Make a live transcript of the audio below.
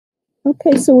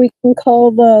Okay, so we can call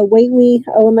the Whately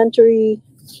Elementary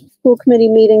School Committee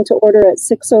meeting to order at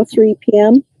 6:03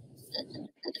 p.m.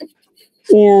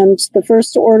 And the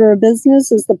first order of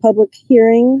business is the public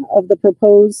hearing of the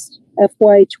proposed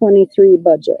FY23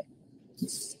 budget.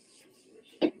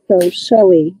 So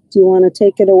Shelley, do you want to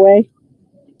take it away?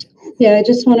 Yeah, I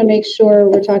just want to make sure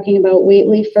we're talking about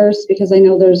Whately first, because I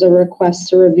know there's a request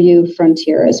to review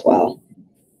Frontier as well.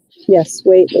 Yes,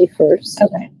 Whately first.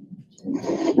 Okay.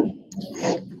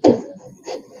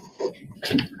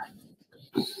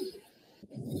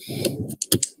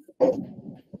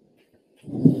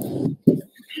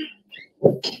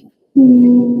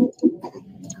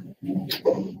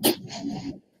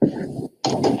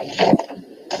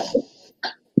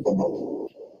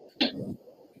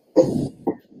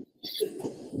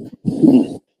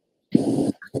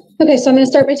 Okay, so I'm going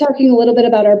to start by talking a little bit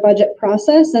about our budget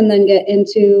process and then get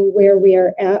into where we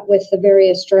are at with the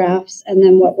various drafts and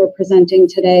then what we're presenting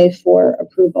today for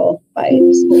approval by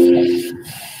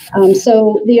school.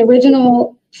 So the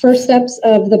original first steps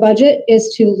of the budget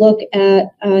is to look at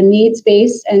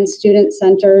needs-based and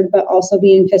student-centered, but also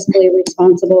being fiscally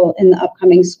responsible in the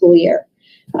upcoming school year.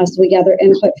 So we gather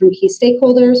input from key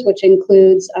stakeholders, which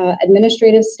includes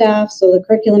administrative staff, so the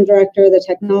curriculum director, the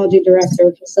technology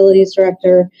director, facilities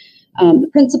director, the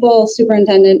principal,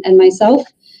 superintendent, and myself.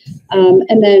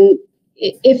 And then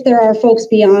if there are folks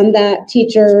beyond that,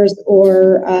 teachers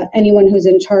or anyone who's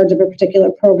in charge of a particular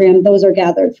program, those are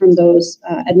gathered from those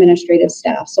administrative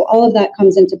staff. So all of that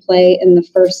comes into play in the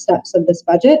first steps of this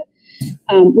budget.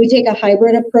 We take a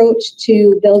hybrid approach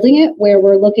to building it, where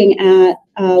we're looking at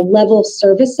level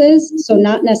services. So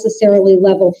not necessarily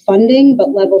level funding, but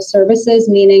level services,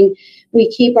 meaning we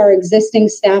keep our existing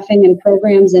staffing and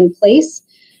programs in place,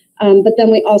 but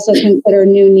then we also consider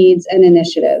new needs and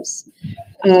initiatives.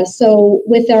 So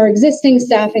with our existing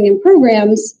staffing and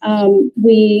programs,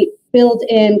 we build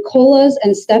in COLAs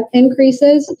and step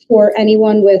increases for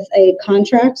anyone with a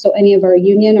contract, so any of our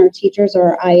union, our teachers,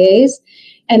 or our IAs.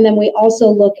 And then we also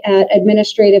look at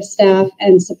administrative staff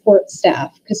and support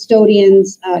staff,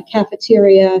 custodians,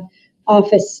 cafeteria,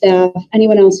 office staff,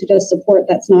 anyone else who does support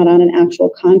that's not on an actual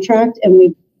contract. And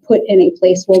we put in a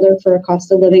placeholder for a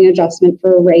cost of living adjustment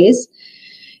for a raise.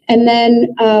 And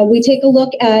then we take a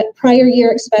look at prior year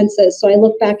expenses. So I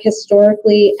look back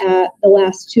historically at the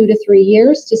last 2 to 3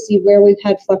 years to see where we've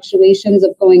had fluctuations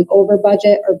of going over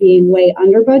budget or being way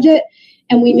under budget.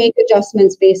 And we make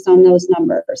adjustments based on those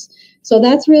numbers. So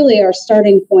that's really our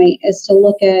starting point, is to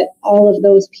look at all of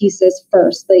those pieces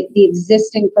first, the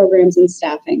existing programs and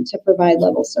staffing to provide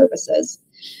level services.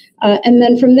 And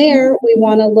then from there, we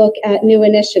want to look at new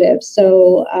initiatives.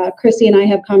 So Chrissy and I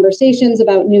have conversations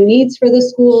about new needs for the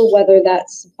school, whether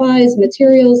that's supplies,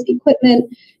 materials,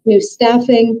 equipment, new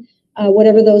staffing,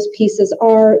 whatever those pieces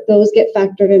are, those get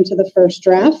factored into the first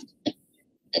draft.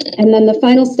 And then the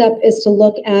final step is to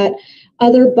look at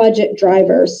other budget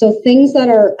drivers. So things that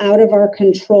are out of our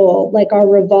control, like our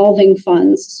revolving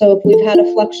funds. So if we've had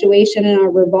a fluctuation in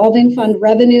our revolving fund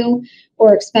revenue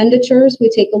or expenditures, we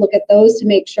take a look at those to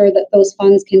make sure that those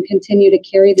funds can continue to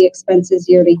carry the expenses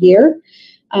year to year.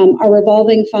 Our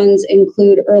revolving funds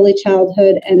include early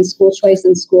childhood and school choice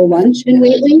and school lunch in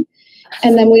Whately.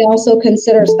 And then we also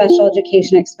consider special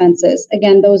education expenses.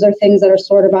 Again, those are things that are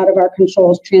sort of out of our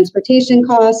control: transportation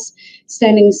costs,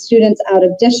 sending students out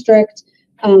of district,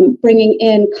 bringing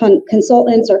in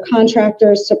consultants or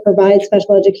contractors to provide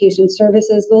special education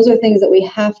services. Those are things that we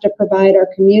have to provide our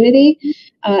community,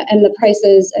 and the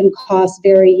prices and costs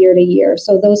vary year to year.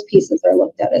 So those pieces are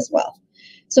looked at as well.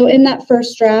 So in that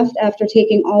first draft, after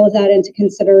taking all of that into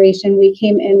consideration, we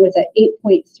came in with an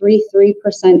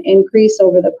 8.33% increase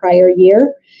over the prior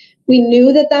year. We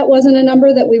knew that that wasn't a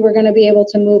number that we were going to be able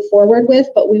to move forward with,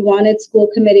 but we wanted school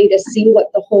committee to see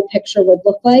what the whole picture would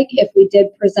look like if we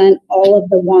did present all of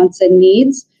the wants and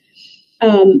needs.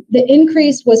 The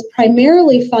increase was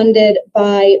primarily funded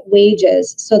by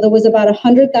wages. So there was about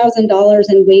 $100,000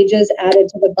 in wages added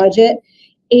to the budget.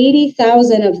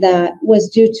 80,000 of that was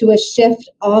due to a shift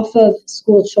off of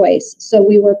school choice. So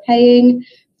we were paying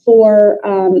for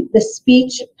the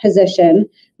speech position,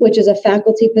 which is a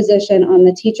faculty position on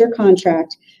the teacher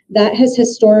contract. That has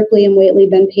historically in Whately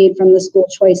been paid from the school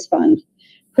choice fund.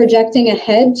 Projecting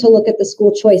ahead to look at the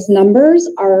school choice numbers,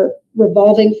 our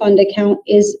revolving fund account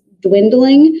is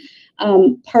dwindling.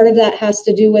 Part of that has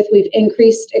to do with we've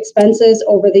increased expenses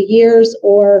over the years,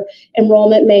 or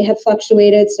enrollment may have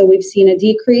fluctuated, so we've seen a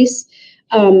decrease.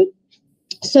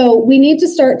 So we need to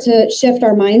start to shift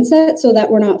our mindset so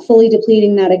that we're not fully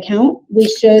depleting that account. We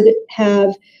should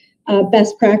have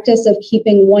best practice of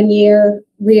keeping 1 year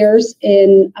rears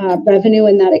in revenue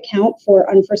in that account for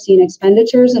unforeseen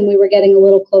expenditures, and we were getting a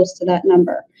little close to that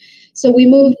number. So we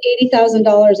moved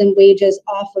 $80,000 in wages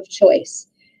off of choice.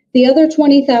 The other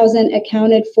 $20,000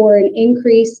 accounted for an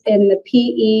increase in the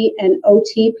PE and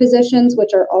OT positions,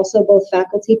 which are also both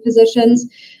faculty positions.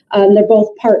 They're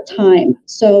both part-time.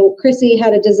 So Chrissy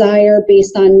had a desire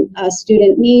based on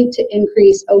student need to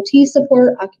increase OT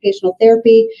support, occupational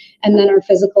therapy, and then our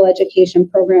physical education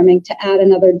programming to add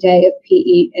another day of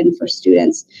PE in for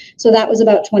students. So that was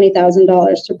about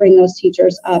 $20,000 to bring those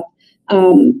teachers up.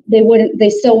 They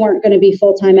still weren't going to be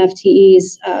full-time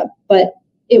FTEs, but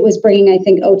it was bringing, I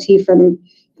think, OT from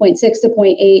 0.6 to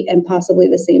 0.8 and possibly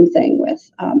the same thing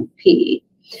with PE.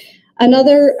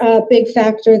 Another big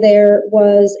factor there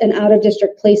was an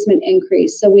out-of-district placement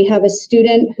increase. So we have a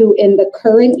student who in the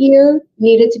current year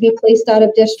needed to be placed out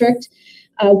of district.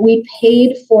 We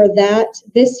paid for that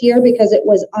this year because it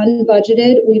was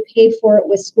unbudgeted. We paid for it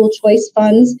with school choice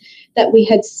funds that we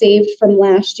had saved from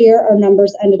last year. Our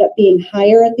numbers ended up being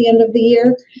higher at the end of the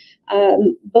year.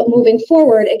 But moving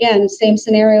forward, again, same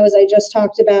scenario as I just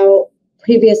talked about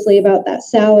previously about that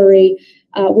salary.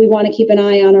 We want to keep an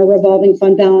eye on our revolving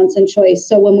fund balance and choice.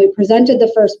 So when we presented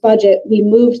the first budget, we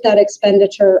moved that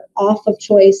expenditure off of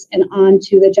choice and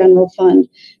onto the general fund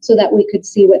so that we could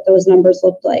see what those numbers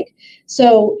looked like.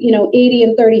 So, 80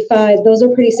 and 35, those are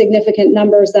pretty significant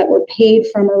numbers that were paid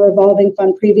from a revolving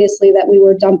fund previously that we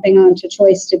were dumping onto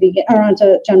choice to begin, or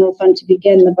onto general fund to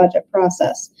begin the budget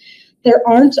process. There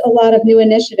aren't a lot of new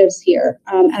initiatives here.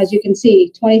 As you can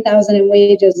see, $20,000 in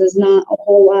wages is not a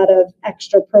whole lot of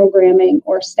extra programming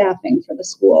or staffing for the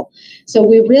school. So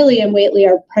we really in Whately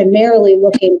are primarily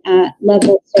looking at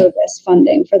level service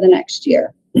funding for the next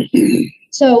year.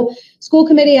 So school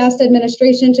committee asked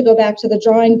administration to go back to the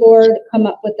drawing board, come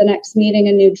up with the next meeting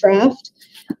a new draft.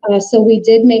 So we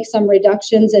did make some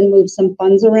reductions and move some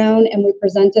funds around, and we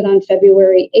presented on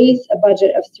February 8th a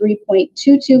budget of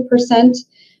 3.22%.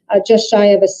 Just shy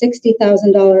of a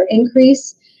 $60,000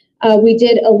 increase. We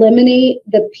did eliminate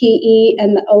the PE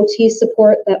and the OT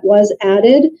support that was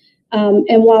added.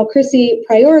 And while Chrissy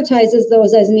prioritizes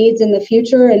those as needs in the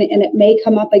future, and it may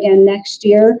come up again next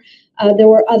year, there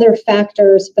were other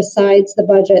factors besides the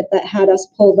budget that had us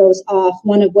pull those off,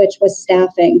 one of which was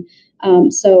staffing.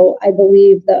 So I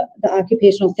believe the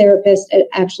occupational therapist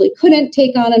actually couldn't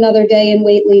take on another day in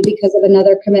Whately because of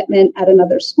another commitment at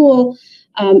another school.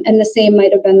 And the same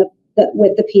might have been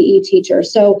with the PE teacher.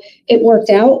 So it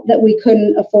worked out that we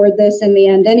couldn't afford this in the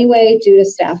end anyway due to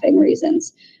staffing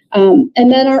reasons. And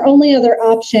then our only other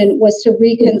option was to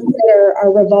reconsider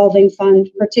our revolving fund,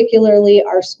 particularly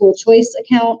our school choice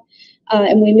account.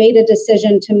 And we made a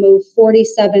decision to move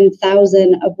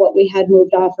 $47,000 of what we had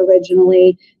moved off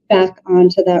originally back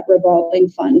onto that revolving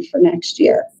fund for next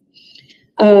year.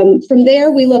 From there,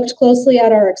 we looked closely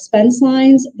at our expense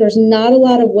lines. There's not a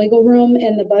lot of wiggle room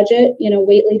in the budget.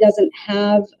 Whately doesn't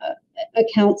have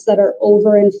accounts that are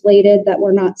overinflated that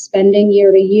we're not spending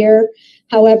year to year.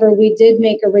 However, we did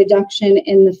make a reduction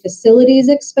in the facilities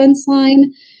expense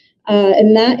line.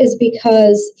 And that is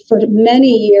because for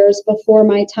many years before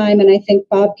my time, and I think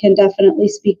Bob can definitely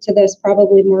speak to this,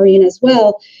 probably Maureen as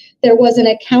well, there was an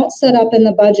account set up in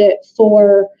the budget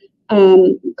for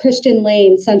Christian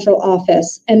Lane Central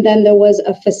Office, and then there was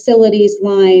a facilities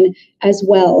line as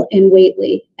well in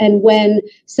Whately. And when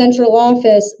Central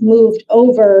Office moved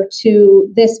over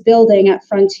to this building at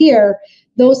Frontier,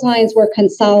 those lines were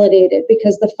consolidated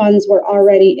because the funds were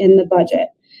already in the budget.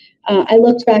 I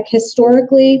looked back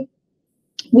historically.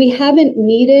 We haven't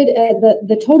needed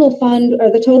the total fund,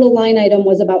 or the total line item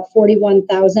was about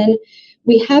 $41,000.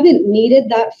 We haven't needed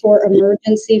that for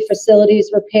emergency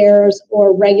facilities repairs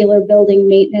or regular building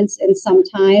maintenance in some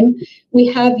time. We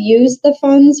have used the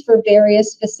funds for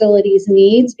various facilities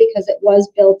needs because it was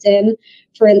built in.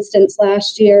 For instance,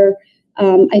 last year,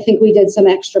 I think we did some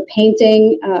extra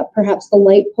painting, perhaps the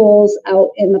light poles out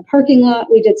in the parking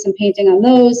lot. We did some painting on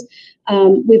those.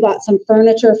 We bought some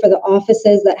furniture for the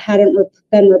offices that hadn't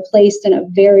been replaced in a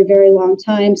very, very long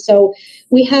time. So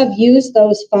we have used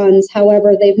those funds.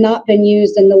 However, they've not been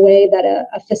used in the way that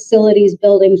a facilities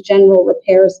buildings general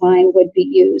repairs line would be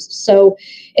used. So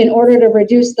in order to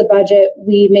reduce the budget,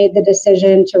 we made the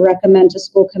decision to recommend to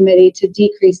school committee to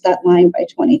decrease that line by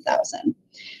 $20,000.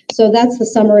 So that's the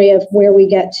summary of where we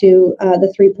get to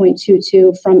the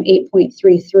 3.22 from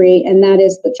 8.33, and that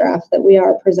is the draft that we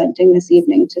are presenting this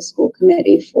evening to school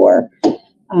committee for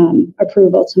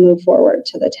approval to move forward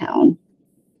to the town.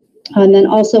 And then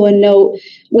also a note,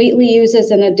 Whately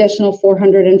uses an additional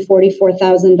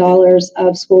 $444,000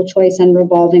 of school choice and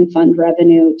revolving fund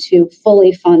revenue to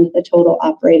fully fund the total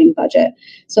operating budget.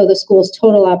 So the school's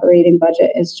total operating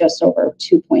budget is just over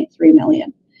 $2.3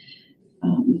 million.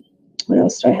 What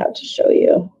else do I have to show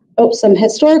you? Oh, some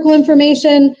historical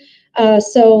information.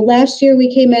 So last year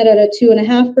we came in at a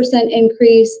 2.5%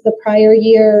 increase. The prior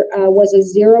year was a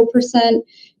 0%.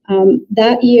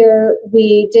 That year,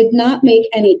 we did not make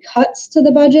any cuts to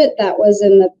the budget. That was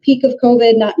in the peak of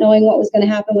COVID, not knowing what was going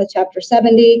to happen with Chapter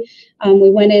 70. We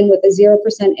went in with a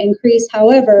 0% increase.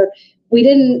 However, we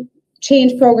didn't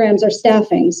change programs or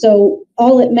staffing. So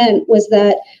all it meant was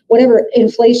that whatever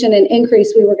inflation and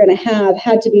increase we were going to have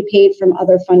had to be paid from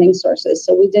other funding sources.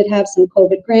 So we did have some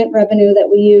COVID grant revenue that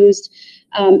we used.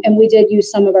 And we did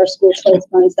use some of our school choice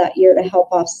funds that year to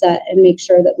help offset and make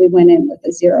sure that we went in with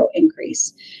a 0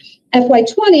 increase.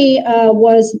 FY20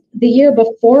 was the year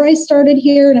before I started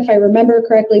here, and if I remember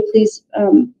correctly, please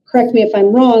correct me if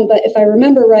I'm wrong, but if I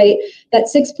remember right, that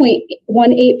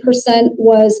 6.18%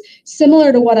 was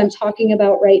similar to what I'm talking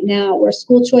about right now, where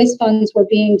school choice funds were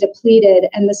being depleted,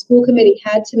 and the school committee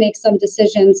had to make some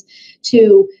decisions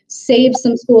to save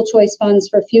some school choice funds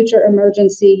for future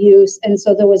emergency use, and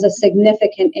so there was a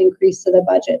significant increase to the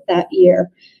budget that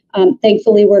year.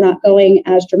 Thankfully, we're not going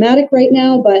as dramatic right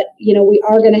now, but we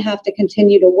are going to have to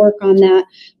continue to work on that.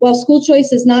 While school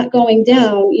choice is not going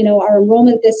down, our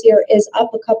enrollment this year is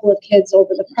up a couple of kids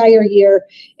over the prior year.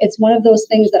 It's one of those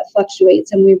things that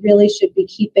fluctuates, and we really should be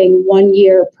keeping 1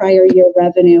 year prior year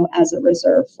revenue as a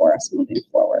reserve for us moving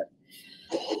forward.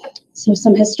 So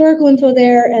some historical info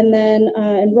there, and then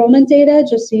enrollment data,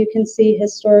 just so you can see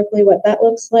historically what that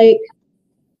looks like.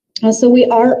 So we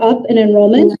are up in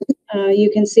enrollment.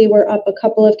 You can see we're up a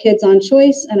couple of kids on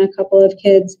choice and a couple of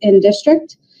kids in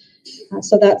district.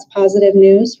 So that's positive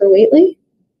news for Whately.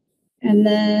 And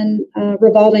then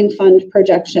revolving fund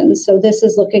projections. So this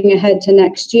is looking ahead to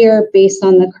next year based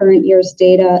on the current year's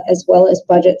data as well as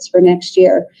budgets for next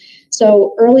year.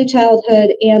 So early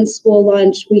childhood and school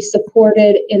lunch we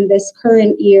supported in this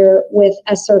current year with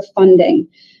ESSER funding.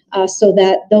 So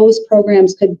that those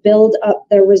programs could build up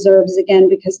their reserves again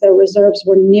because their reserves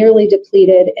were nearly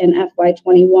depleted in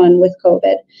FY21 with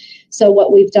COVID. So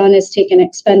what we've done is taken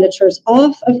expenditures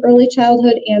off of early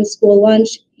childhood and school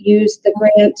lunch, used the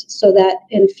grant so that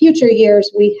in future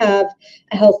years we have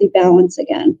a healthy balance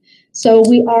again. So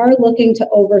we are looking to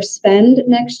overspend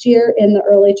next year in the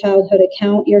early childhood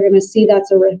account. You're going to see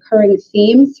that's a recurring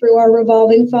theme through our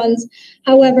revolving funds.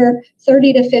 However,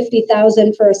 $30,000 to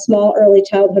 $50,000 for a small early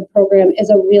childhood program is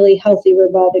a really healthy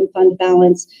revolving fund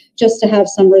balance, just to have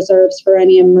some reserves for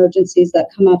any emergencies that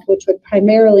come up, which would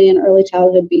primarily in early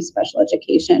childhood be special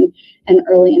education and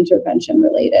early intervention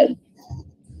related.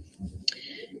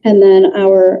 And then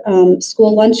our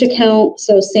school lunch account,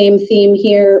 so same theme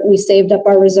here. We saved up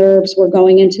our reserves. We're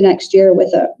going into next year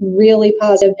with a really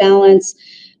positive balance.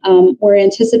 We're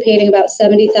anticipating about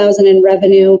 $70,000 in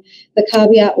revenue. The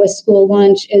caveat with school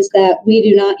lunch is that we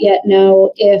do not yet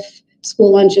know if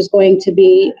school lunch is going to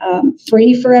be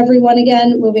free for everyone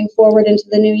again moving forward into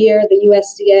the new year. The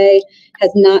USDA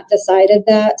has not decided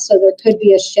that, so there could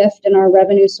be a shift in our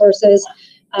revenue sources.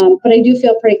 But I do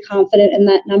feel pretty confident in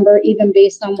that number, even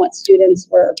based on what students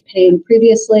were paying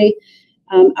previously.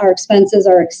 Our expenses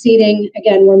are exceeding.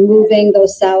 Again, we're moving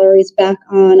those salaries back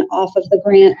on off of the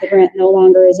grant. The grant no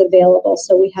longer is available,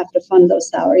 so we have to fund those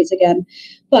salaries again.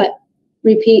 But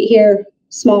repeat here,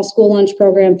 small school lunch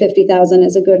program, $50,000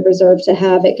 is a good reserve to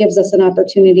have. It gives us an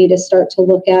opportunity to start to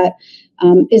look at,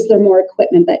 is there more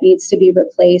equipment that needs to be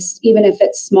replaced, even if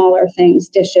it's smaller things,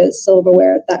 dishes,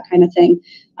 silverware, that kind of thing.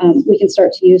 We can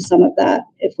start to use some of that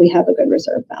if we have a good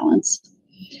reserve balance.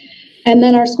 And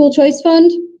then our school choice fund.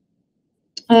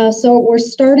 So we're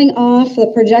starting off,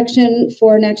 the projection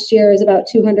for next year is about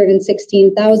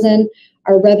 $216,000.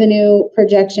 Our revenue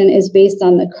projection is based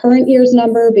on the current year's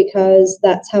number because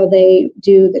that's how they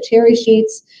do the cherry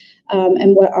sheets,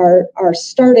 and what our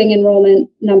starting enrollment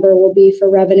number will be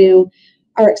for revenue.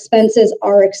 Our expenses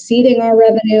are exceeding our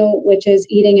revenue, which is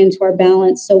eating into our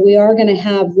balance. So we are going to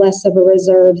have less of a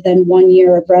reserve than 1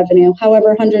 year of revenue.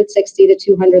 However, $160,000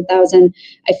 to $200,000,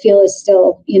 I feel is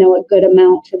still, a good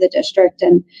amount for the district.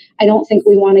 And I don't think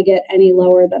we want to get any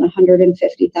lower than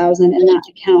 $150,000 in that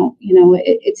account.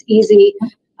 It's easy.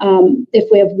 If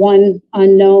we have one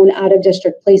unknown out of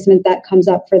district placement that comes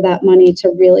up for that money to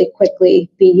really quickly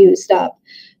be used up.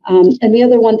 And the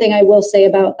other one thing I will say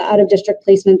about the out-of-district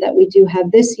placement that we do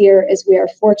have this year is we are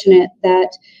fortunate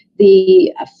that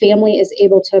the family is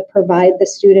able to provide the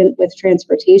student with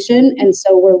transportation, and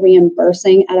so we're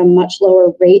reimbursing at a much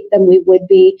lower rate than we would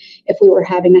be if we were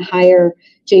having to hire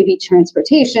JV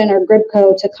Transportation or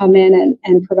GRIBCO to come in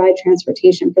and provide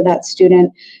transportation for that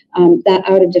student. That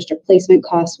out-of-district placement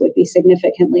cost would be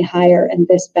significantly higher, and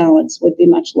this balance would be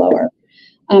much lower.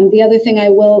 The other thing I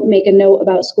will make a note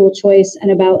about school choice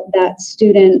and about that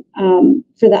student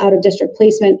for the out-of-district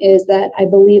placement is that I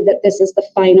believe that this is the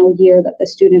final year that the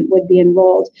student would be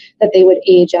enrolled, that they would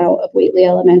age out of Whately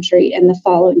Elementary in the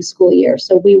following school year.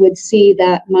 So we would see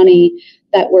that money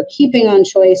that we're keeping on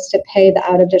choice to pay the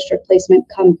out-of-district placement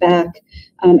come back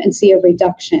and see a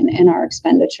reduction in our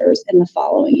expenditures in the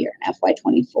following year, in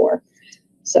FY24.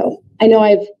 So I know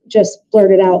I've just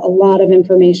blurted out a lot of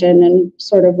information and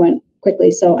sort of went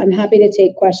quickly, so I'm happy to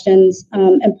take questions.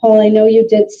 And Paul, I know you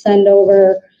did send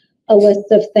over a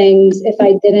list of things. If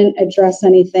I didn't address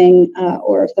anything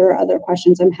or if there are other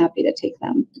questions, I'm happy to take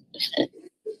them.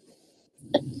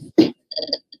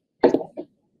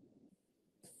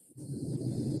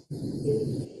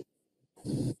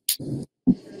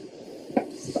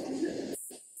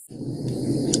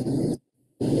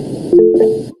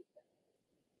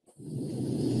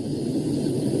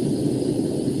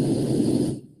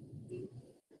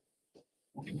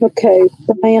 Okay,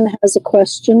 Brian has a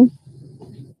question.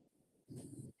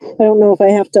 I don't know if I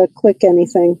have to click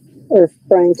anything or if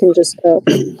Brian can just go.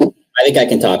 I think I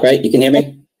can talk, right? You can hear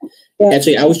me? Yeah.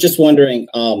 Actually, I was just wondering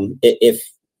if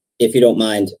you don't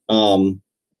mind, who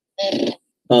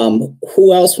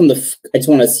else from the, I just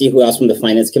want to see who else from the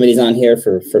finance committee is on here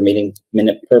for meeting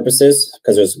minute purposes,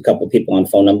 because there's a couple people on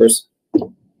phone numbers.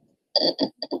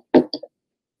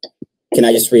 Can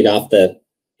I just read off the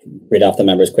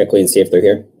members quickly and see if they're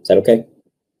here? Is that okay?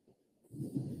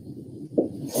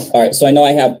 All right, so I know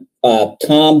I have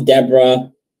Tom,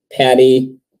 Deborah,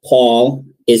 Patty, Paul.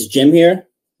 Is Jim here?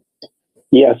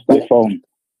 Yes, by phone.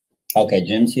 Okay,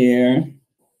 Jim's here.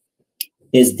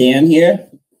 Is Dan here?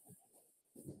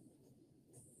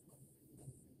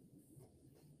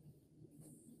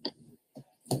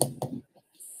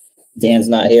 Dan's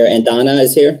not here. And Donna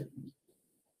is here?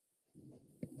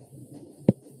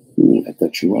 Ooh, I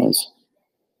thought she was.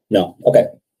 No. Okay.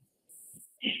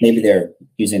 Maybe they're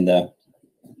using the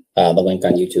link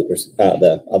on YouTube or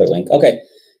the other link. Okay.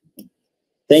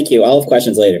 Thank you. I'll have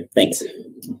questions later. Thanks.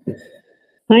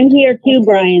 I'm here too,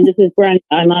 Brian. This is Brent.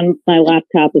 I'm on my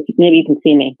laptop. Maybe you can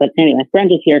see me. But anyway,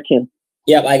 Brent is here too.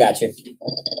 Yep, I got you.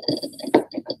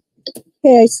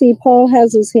 Okay, I see Paul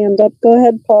has his hand up. Go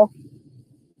ahead, Paul.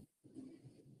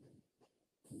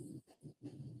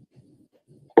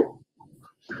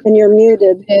 And you're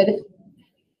muted.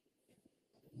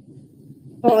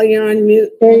 Paul, you're on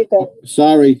mute. There you go.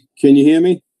 Sorry, can you hear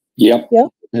me? Yep. Yep.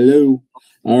 Hello.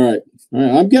 All right.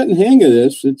 I'm getting the hang of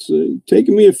this. It's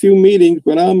taking me a few meetings,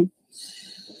 but I'm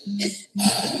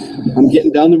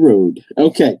getting down the road.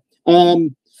 Okay.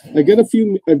 I've got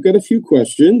a few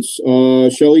questions.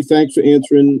 Shelley, thanks for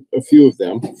answering a few of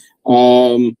them.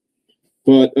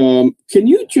 But can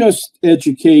you just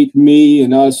educate me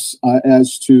and us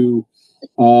as to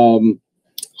the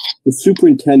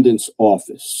superintendent's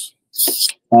office?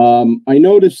 I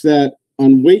noticed that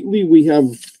on Whately we have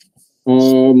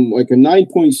like a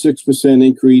 9.6%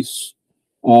 increase,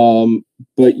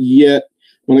 but yet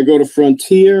when I go to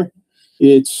Frontier,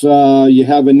 it's you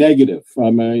have a negative.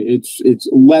 It's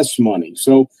less money.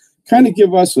 So kind of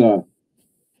give us a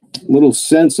little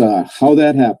sense of how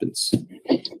that happens.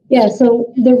 Yeah,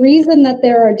 so the reason that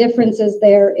there are differences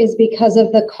there is because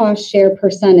of the cost share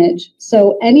percentage.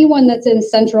 So anyone that's in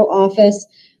central office,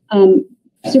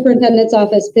 superintendent's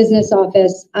office, business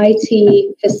office,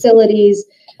 IT, facilities,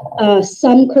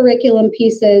 some curriculum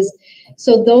pieces.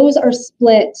 So those are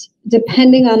split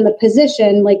depending on the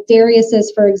position. Like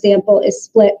Darius's, for example, is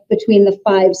split between the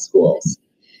 5 schools.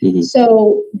 Mm-hmm.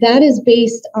 So that is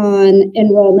based on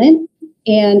enrollment,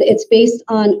 and it's based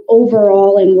on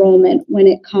overall enrollment when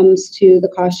it comes to the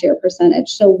cost share percentage.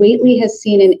 So Whately has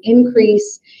seen an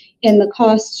increase in the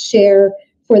cost share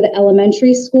for the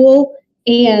elementary school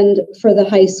and for the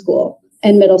high school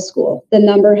and middle school. The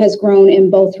number has grown in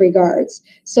both regards.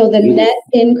 So the net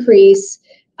increase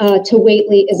to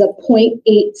Whately is a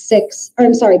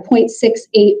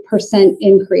 0.68%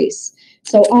 increase.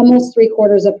 So almost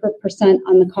 0.75%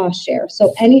 on the cost share.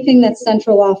 So anything that's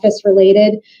central office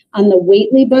related on the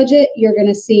Whately budget, you're going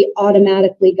to see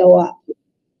automatically go up.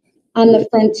 On the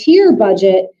Frontier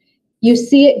budget, You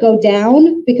see it go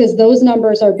down because those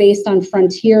numbers are based on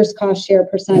Frontier's cost share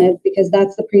percentage, because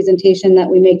that's the presentation that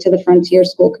we make to the Frontier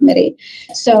School Committee.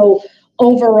 So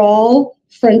overall,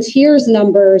 Frontier's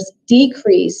numbers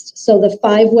decreased. So the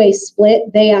 5-way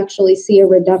split, they actually see a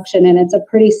reduction, and it's a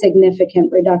pretty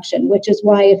significant reduction, which is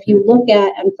why if you look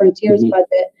at Frontier's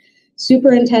budget,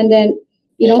 superintendent,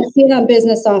 you don't see it on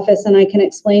business office, and I can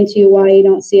explain to you why you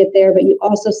don't see it there, but you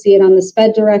also see it on the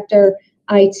SPED director,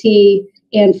 IT,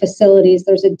 and facilities.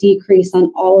 There's a decrease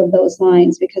on all of those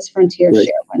lines because Frontier's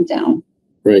share went down.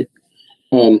 Right.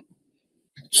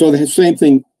 So the same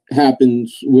thing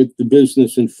happens with the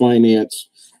business and finance.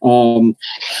 So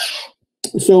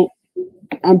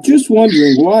I'm just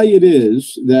wondering why it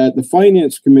is that the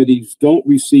finance committees don't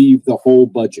receive the whole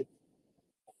budget.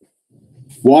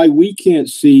 Why we can't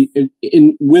see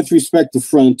with respect to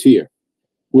Frontier,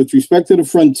 with respect to the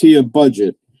Frontier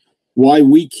budget, why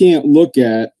we can't look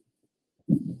at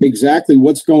exactly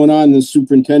what's going on in the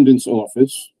superintendent's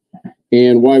office,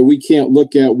 and why we can't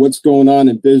look at what's going on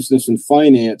in business and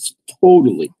finance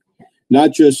totally,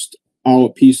 not just our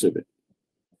piece of it.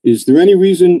 Is there any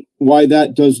reason why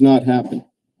that does not happen?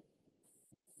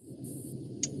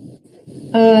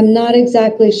 I'm not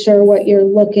exactly sure what you're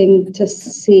looking to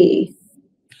see.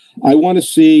 I want to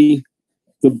see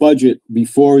the budget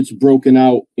before it's broken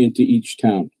out into each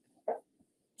town.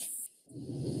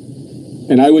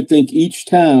 And I would think each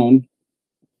town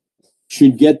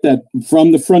should get that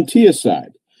from the Frontier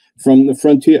side. From the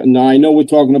Frontier. Now, I know we're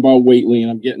talking about Whately,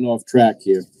 and I'm getting off track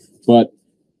here, but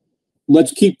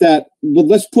let's keep that.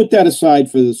 Let's put that aside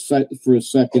for a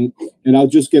second, and I'll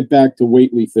just get back to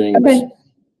Whately things.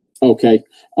 Okay.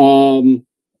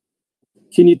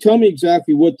 Can you tell me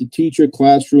exactly what the teacher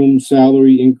classroom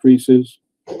salary increase is?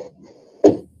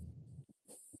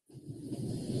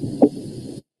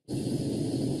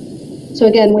 So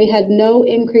again, we had no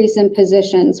increase in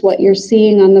positions. What you're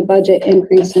seeing on the budget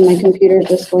increase, and my computer is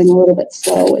just going a little bit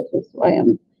slow, which is why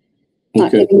I'm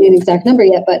not giving you an exact number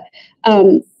yet, but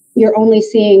you're only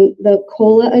seeing the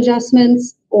COLA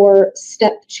adjustments or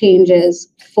step changes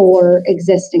for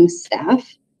existing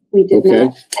staff. We did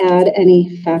not add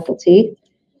any faculty.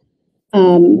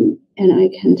 And I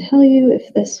can tell you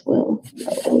if this will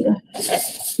load.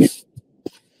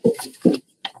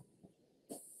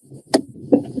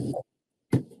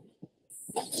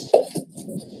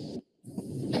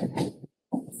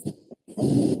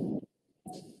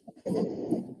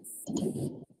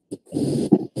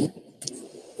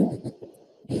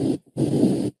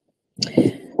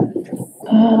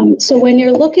 So when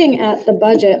you're looking at the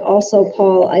budget also,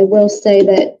 Paul, I will say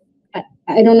that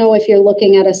I don't know if you're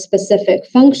looking at a specific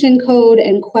function code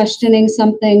and questioning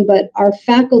something, but our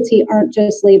faculty aren't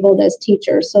just labeled as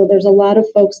teachers. So there's a lot of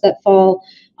folks that fall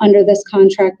under this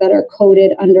contract that are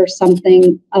coded under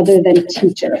something other than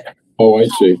teacher. Oh, I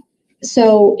see.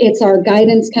 So it's our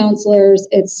guidance counselors,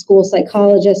 it's school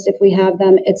psychologists if we have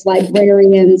them, it's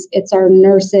librarians, it's our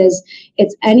nurses,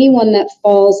 it's anyone that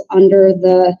falls under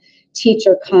the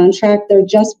teacher contract. They're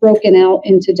just broken out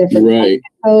into different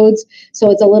codes.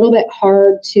 So it's a little bit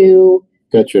hard to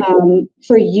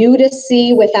for you to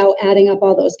see without adding up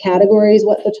all those categories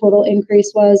what the total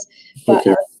increase was. But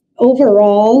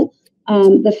overall,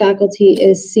 the faculty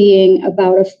is seeing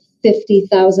about a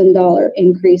 $50,000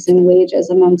 increase in wages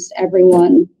amongst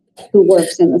everyone who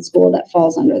works in the school that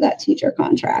falls under that teacher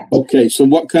contract. Okay, so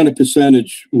what kind of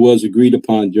percentage was agreed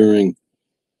upon during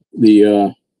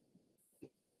the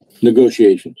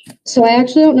negotiations? So I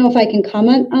actually don't know if I can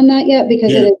comment on that yet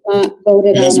because it is not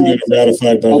voted on. It hasn't been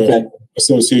ratified by the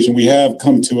association. We have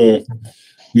come to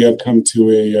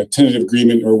a tentative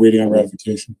agreement or waiting on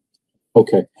ratification.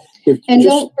 Okay. And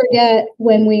don't forget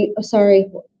when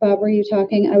sorry, Bob, were you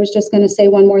talking? I was just going to say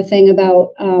one more thing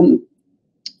about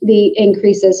the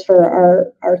increases for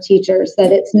our teachers,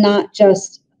 that it's not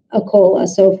just a COLA.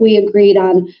 So if we agreed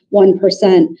on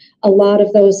 1%, a lot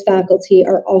of those faculty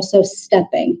are also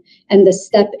stepping, and the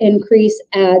step increase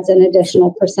adds an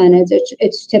additional percentage.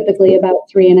 It's typically about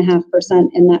 3.5%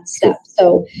 in that step.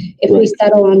 So if we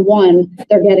settle on 1,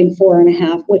 they're getting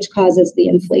 4.5, which causes the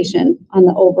inflation on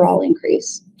the overall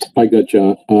increase. I got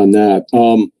you on that.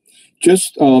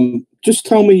 Just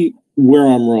tell me where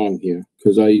I'm wrong here,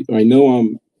 because I know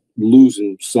I'm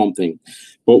losing something.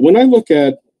 But when I look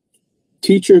at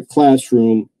teacher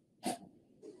classroom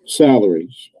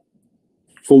salaries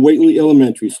for Whately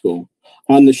Elementary School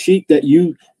on the sheet that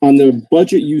on the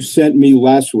budget you sent me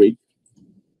last week,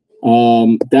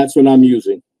 that's what I'm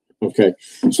using. Okay.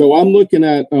 So I'm looking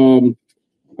at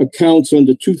accounts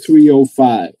under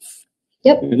 2305.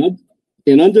 Yep.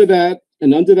 And under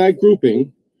that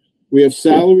grouping, we have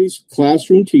salaries,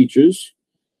 classroom teachers,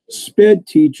 sped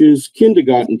teachers,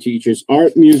 kindergarten teachers,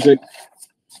 art, music,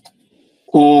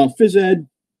 phys ed,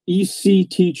 EC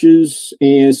teachers,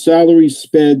 and salary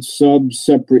sped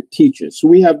separate teachers. So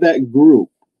we have that group.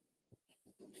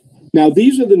 Now,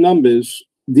 these are the numbers.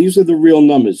 These are the real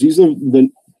numbers. These are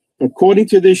according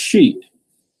to this sheet,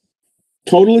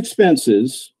 total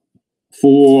expenses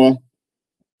for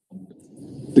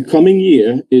the coming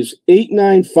year is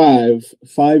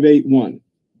 895,581.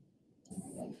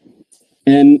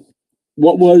 And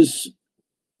what was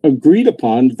agreed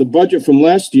upon, the budget from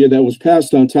last year that was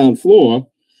passed on town floor,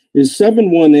 is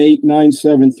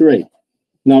 718,973.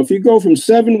 Now, if you go from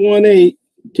 718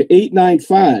 to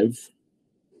 895,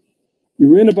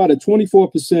 you're in about a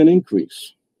 24%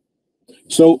 increase.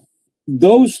 So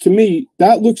those, to me,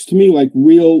 that looks to me like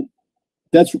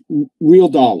that's real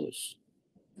dollars.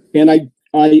 And I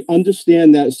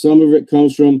understand that some of it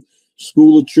comes from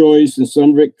school of choice and some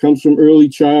of it comes from early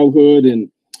childhood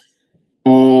and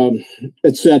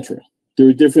etc. There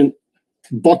are different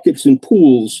buckets and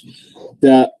pools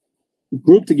that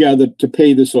group together to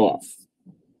pay this off.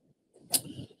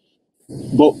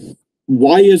 But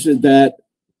why is it that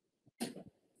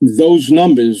those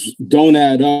numbers don't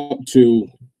add up to,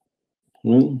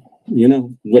 well,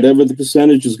 whatever the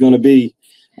percentage is going to be?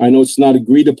 I know it's not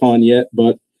agreed upon yet,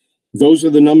 but those are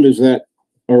the numbers that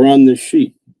are on this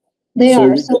sheet. They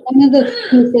are. So one of the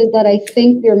pieces that I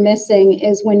think you're missing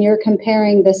is when you're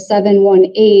comparing the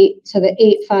 718 to the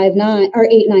 859 or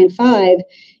 895,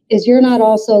 is you're not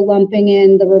also lumping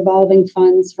in the revolving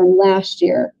funds from last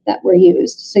year that were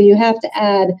used. So you have to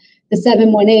add the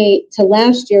 718 to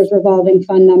last year's revolving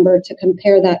fund number to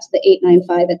compare that to the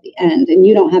 895 at the end. And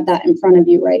you don't have that in front of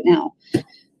you right now.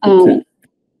 Okay.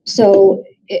 So,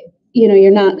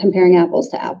 you're not comparing apples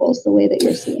to apples the way that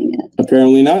you're seeing it.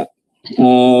 Apparently not.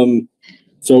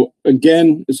 So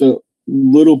again, it's a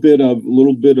little bit of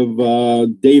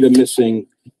data missing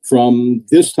from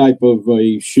this type of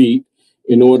a sheet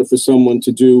in order for someone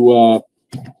to do, a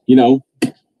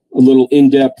little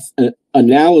in-depth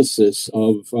analysis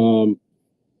of 1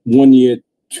 year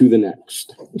to the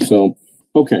next. So,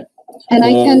 okay. And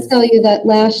I can tell you that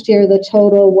last year the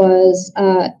total was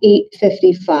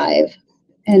 855,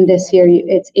 and this year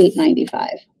it's 895.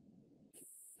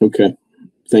 Okay,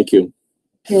 thank you.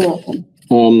 You're welcome.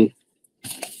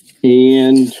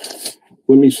 And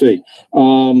let me see.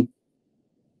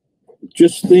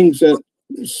 Just things that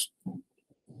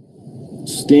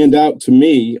stand out to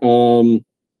me.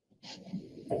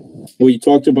 We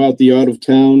talked about the out of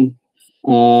town.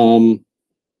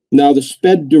 Now the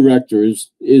SPED director,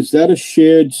 is that a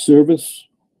shared service?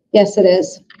 Yes, it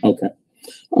is. Okay.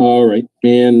 All right.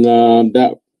 And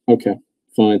okay,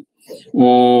 fine.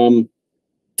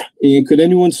 And could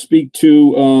anyone speak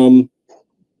to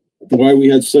why we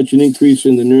had such an increase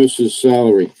in the nurse's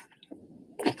salary?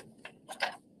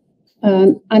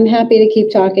 I'm happy to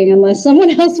keep talking unless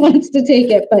someone else wants to take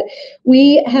it, but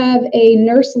we have a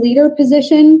nurse leader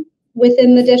position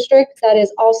within the district that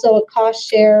is also a cost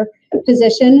share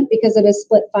position because it is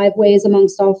split 5 ways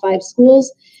amongst all 5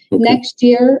 schools. Okay. Next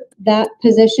year, that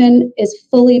position is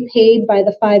fully paid by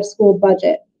the 5 school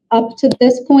budget. Up to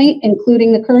this point,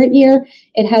 including the current year,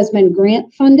 it has been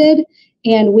grant funded,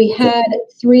 and we had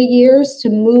 3 years to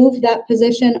move that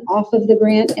position off of the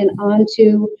grant and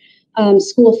onto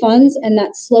school funds, and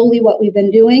that's slowly what we've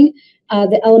been doing.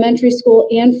 The elementary school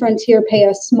and Frontier pay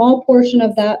a small portion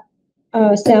of that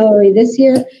salary this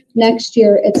year. Next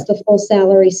year, it's the full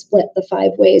salary split the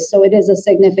 5 ways. So it is a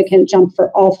significant jump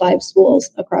for all 5 schools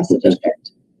across the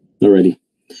district. Alrighty.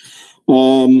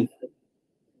 I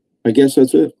guess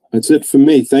that's it. That's it for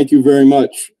me. Thank you very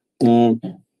much.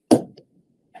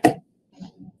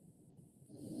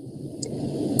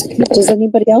 Does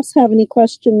anybody else have any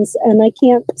questions? And I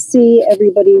can't see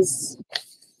everybody's.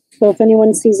 So if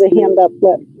anyone sees a hand up,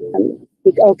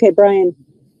 okay, Brian.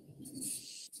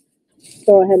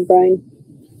 Go ahead, Brian.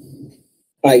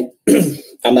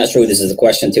 I'm not sure this is a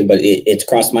question too, but it's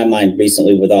crossed my mind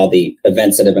recently with all the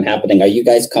events that have been happening. Are you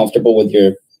guys comfortable with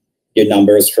your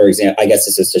numbers? For example, I guess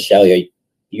this is to Shelley,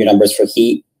 your numbers for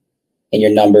heat and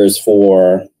your numbers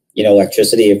for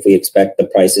electricity if we expect the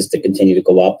prices to continue to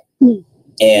go up.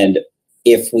 And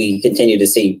if we continue to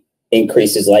see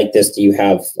increases like this, do you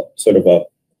have sort of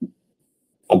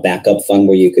a backup fund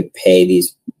where you could pay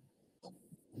these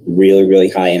really, really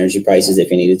high energy prices if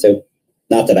you needed to?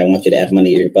 Not that I want you to add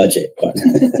money to your budget, but.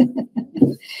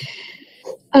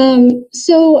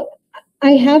 So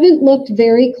I haven't looked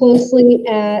very closely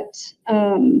at,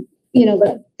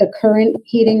 the current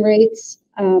heating rates.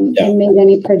 and made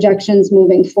any projections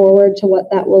moving forward to what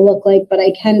that will look like. But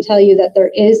I can tell you that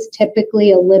there is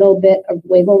typically a little bit of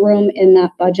wiggle room in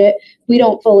that budget. We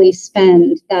don't fully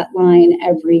spend that line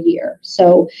every year.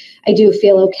 So I do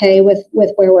feel okay with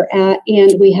where we're at.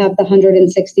 And we have the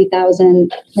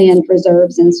 160,000 planned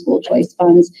reserves in school choice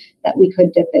funds that we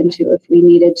could dip into if we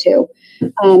needed to.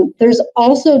 There's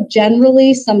also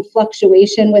generally some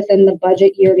fluctuation within the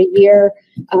budget year to year.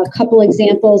 A couple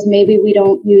examples, maybe we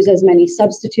don't use as many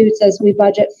substitutes as we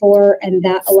budget for, and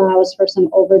that allows for some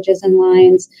overages in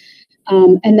lines.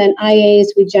 And then IAs,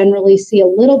 we generally see a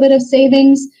little bit of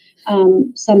savings.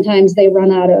 Sometimes they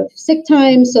run out of sick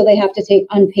time, so they have to take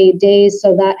unpaid days.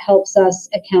 So that helps us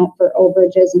account for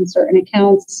overages in certain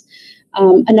accounts.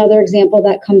 Another example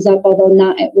that comes up, although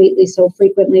not at Whately so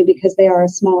frequently because they are a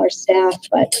smaller staff,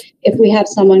 but if we have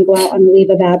someone go out on leave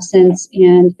of absence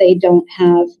and they don't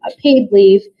have a paid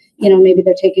leave, maybe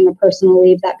they're taking a personal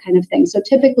leave, that kind of thing. So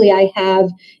typically I have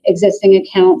existing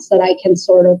accounts that I can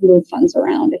sort of move funds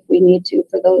around if we need to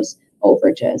for those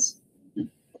overages.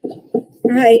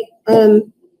 Hi,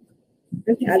 I'm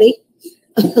Patty.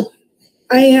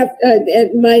 I have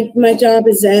my job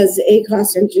is as a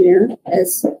cost engineer,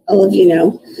 as all of you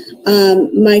know.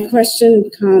 My question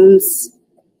comes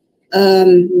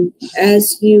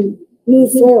as you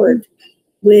move forward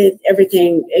with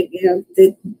everything.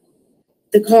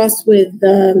 The cost with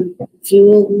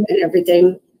fuel and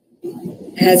everything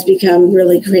has become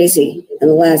really crazy in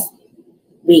the last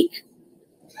week.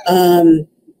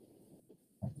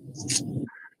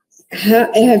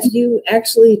 Have you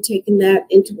actually taken that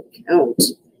into account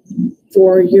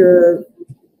for your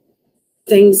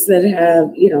things that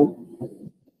have,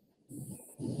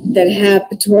 that have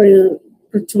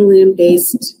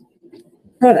petroleum-based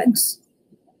products?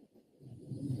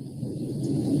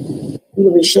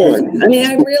 Sure. I mean,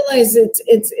 I realize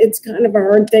it's kind of a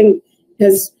hard thing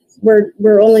because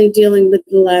we're only dealing with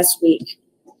the last week.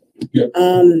 Yeah.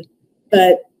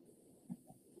 But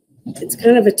it's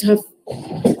kind of a tough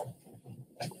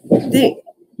thing.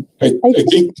 I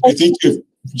think you've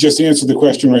just answered the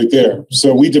question right there.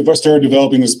 So we started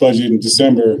developing this budget in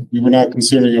December. We were not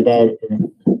considering about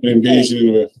an invasion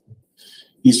of an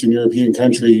Eastern European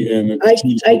country. And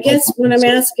I guess what I'm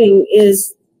asking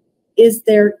is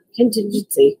there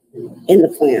contingency in the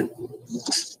plan?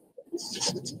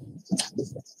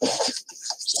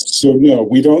 So no,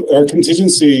 we don't. Our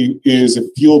contingency is if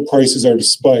fuel prices are to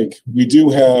spike. We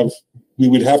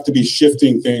would have to be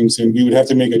shifting things, and we would have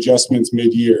to make adjustments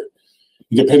mid-year,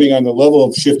 depending on the level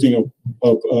of shifting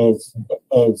of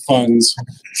funds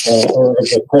or of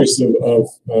the price of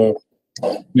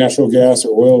natural gas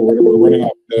or oil, whatever we're running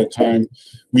off at that time.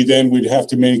 We then would have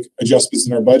to make adjustments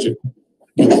in our budget,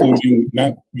 including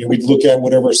we'd look at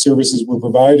whatever services we're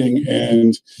providing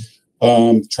and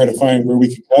try to find where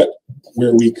we could cut,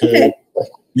 where we could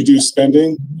reduce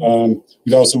spending.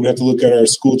 We'd also have to look at our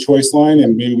school choice line,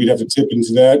 and maybe we'd have to tip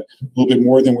into that a little bit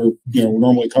more than we're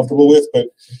normally comfortable with. But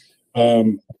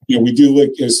we do,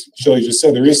 like as Shelley just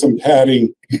said, there is some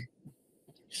padding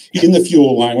in the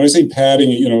fuel line. When I say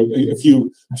padding, a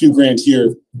few grand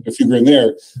here, a few grand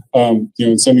there.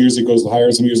 In some years it goes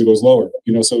higher, some years it goes lower.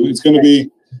 So it's going to be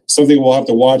something we'll have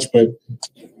to watch. But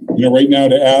right now,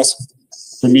 to ask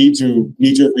for me to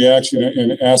knee-jerk reaction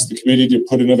and ask the committee to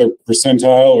put another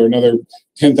percentile or another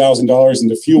 $10,000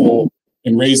 into fuel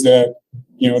and raise that,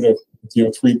 to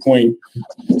 3.6.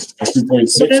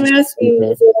 What I'm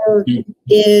asking for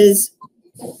is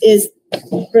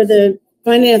for the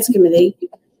finance committee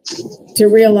to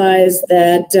realize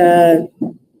that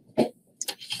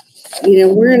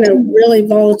we're in a really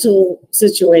volatile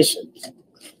situation,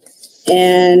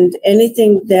 and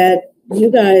anything that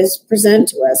you guys present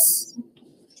to us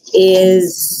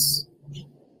is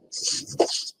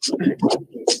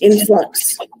in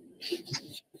flux.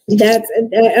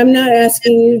 I'm not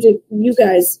asking you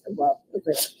guys, well,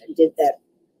 I did that,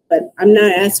 but I'm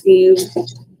not asking you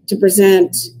to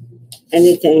present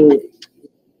anything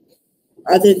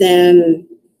other than,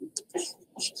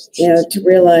 to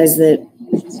realize that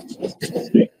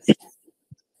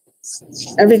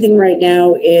everything right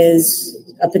now is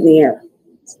up in the air.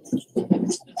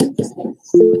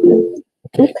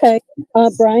 Okay.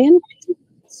 Brian,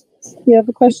 you have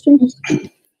a question?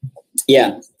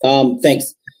 Yeah.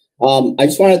 Thanks. I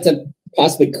just wanted to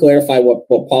possibly clarify what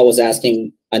Paul was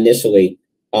asking initially.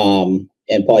 And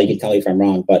Paul, you can tell me if I'm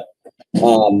wrong, but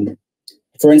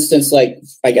for instance, like,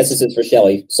 I guess this is for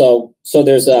Shelley. So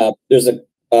there's a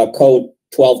code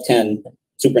 1210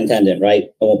 superintendent,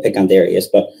 right? I won't pick on Darius,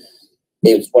 but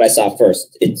it's what I saw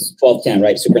first. It's 1210,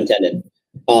 right? Superintendent.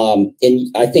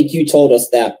 And I think you told us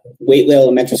that Whately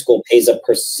Elementary School pays a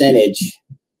percentage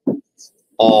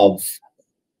of,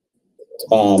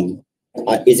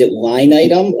 is it line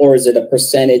item or is it a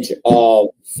percentage of,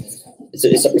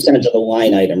 it's a percentage of the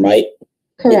line item, right?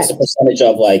 Correct. It's a percentage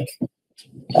of like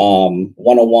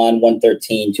 101,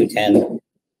 113, 210,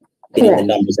 getting the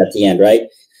numbers at the end, right?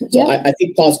 So Yep. I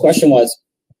think Paul's question was,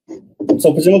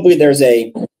 so presumably there's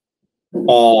a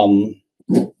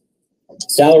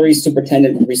salary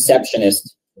superintendent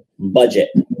receptionist budget,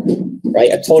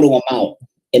 right? A total amount.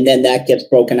 And then that gets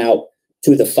broken out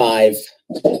to the five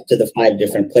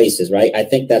different places, right? I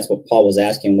think that's what Paul was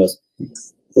asking was,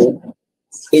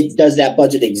 does that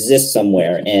budget exist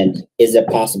somewhere? And is it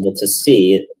possible to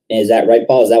see it? Is that right,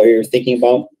 Paul? Is that what you're thinking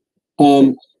about?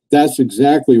 That's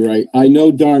exactly right. I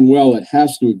know darn well it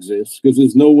has to exist because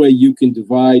there's no way you can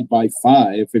divide by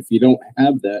 5 if you don't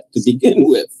have that to begin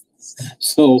with.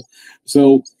 So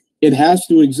it has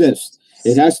to exist.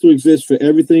 It has to exist for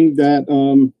everything that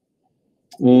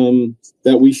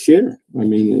that we share. I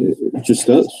mean, it just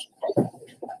does.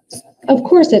 Of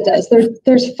course it does.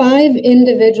 There's 5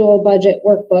 individual budget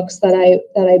workbooks that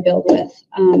I build with.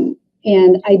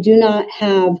 And I do not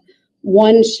have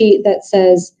one sheet that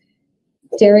says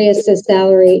Darius's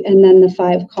salary and then the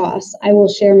 5 costs. I will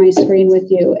share my screen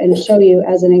with you and show you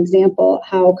as an example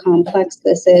how complex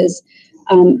this is.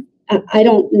 I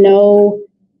don't know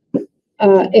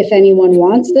if anyone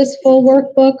wants this full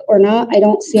workbook or not. I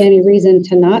don't see any reason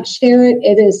to not share it.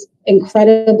 It is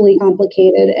incredibly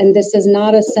complicated, and this is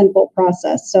not a simple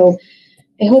process. So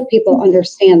I hope people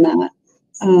understand that.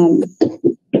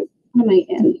 What am I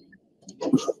in?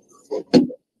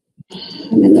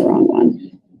 I'm in the wrong one.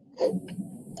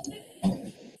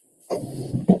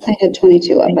 I had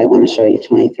 22 up. I want to show you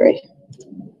 23.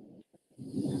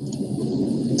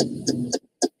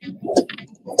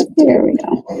 There we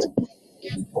go.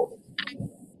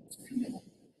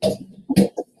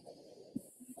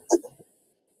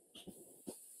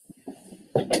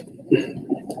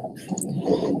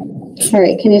 All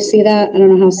right, can you see that? I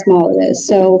don't know how small it is.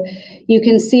 So you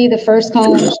can see the first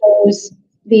column shows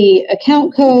the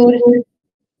account code,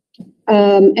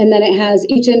 and then it has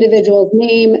each individual's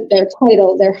name, their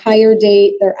title, their hire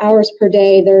date, their hours per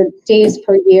day, their days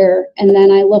per year. And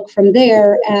then I look from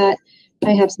there at,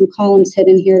 I have some columns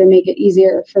hidden here to make it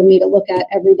easier for me to look at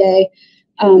every day.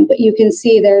 But you can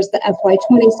see there's the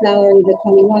FY20 salary, the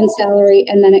 21 salary,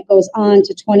 and then it goes on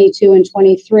to 22 and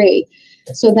 23.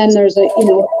 So then there's a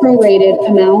prorated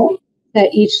amount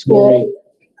that each school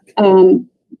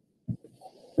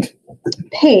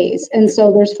pays. And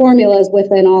so there's formulas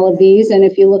within all of these. And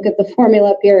if you look at the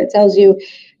formula up here, it tells you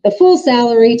the full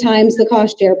salary times the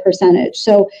cost share percentage.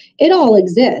 So it all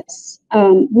exists.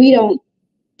 We don't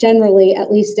generally,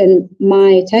 at least in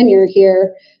my tenure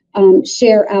here,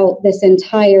 share out this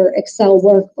entire Excel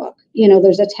workbook.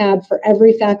 There's a tab for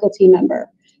every faculty member.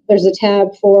 There's a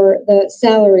tab for the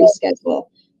salary schedule.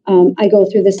 I go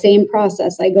through the same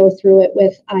process. I go through it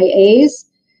with IAs.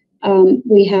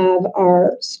 We have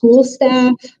our school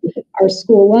staff, our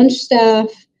school lunch staff,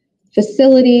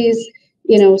 facilities,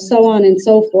 so on and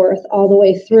so forth, all the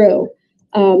way through.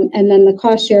 And then the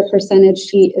cost share percentage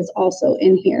sheet is also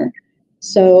in here.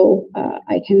 So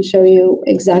I can show you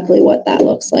exactly what that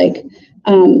looks like.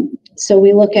 So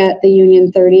we look at the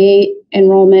Union 38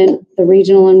 enrollment, the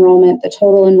regional enrollment, the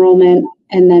total enrollment,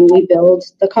 and then we build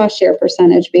the cost share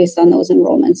percentage based on those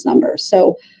enrollments numbers.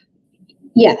 So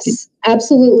yes,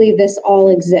 absolutely, this all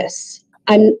exists.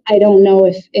 I don't know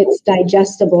if it's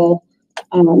digestible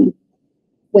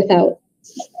without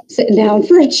sitting down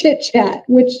for a chit chat,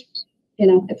 which,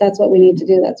 if that's what we need to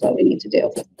do, that's what we need to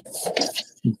do.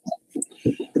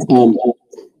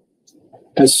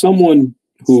 As someone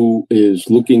who is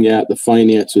looking at the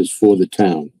finances for the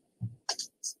town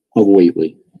of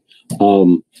Whately,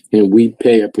 and we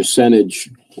pay a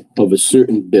percentage of a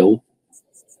certain bill,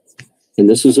 and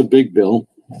this is a big bill.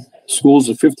 Schools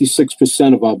are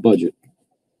 56% of our budget.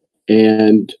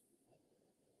 And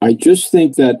I just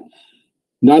think that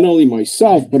not only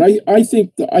myself, but I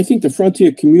think the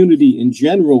Frontier community in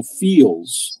general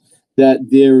feels that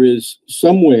there is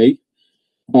some way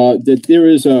that there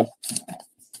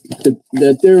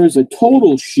is a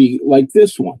total sheet like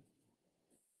this one,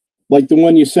 like the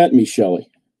one you sent me, Shelley,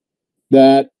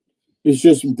 that is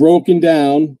just broken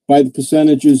down by the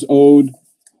percentages owed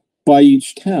by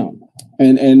each town,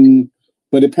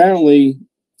 but apparently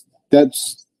that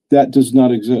does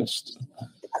not exist,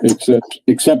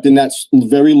 except in that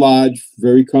very large,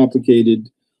 very complicated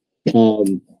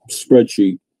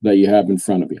spreadsheet that you have in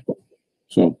front of you.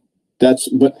 So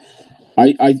but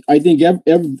I think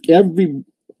every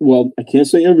well, I can't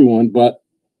say everyone, but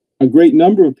a great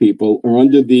number of people are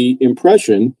under the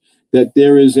impression that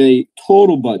there is a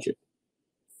total budget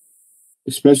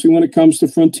especially when it comes to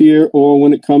Frontier or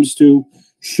when it comes to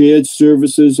shared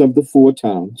services of the 4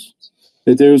 towns,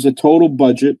 that there's a total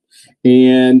budget,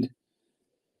 and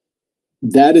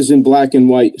that is in black and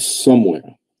white somewhere.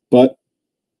 But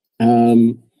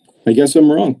I guess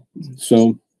I'm wrong.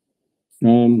 So,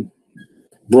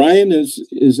 Brian,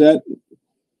 is that?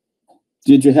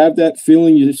 Did you have that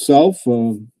feeling yourself?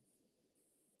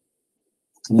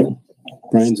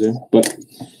 Brian's there, but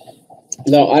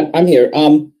no, I'm here.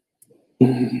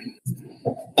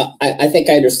 I think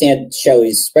I understand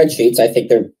Shelley's spreadsheets. I think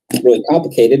they're really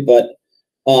complicated, but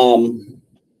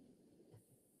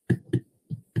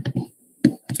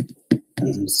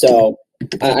so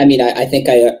I mean, I think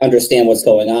I understand what's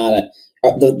going on.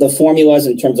 The formulas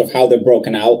in terms of how they're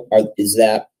broken out, is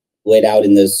that laid out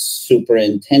in the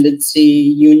superintendency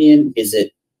union? Is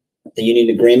it the union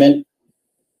agreement?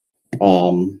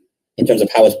 In terms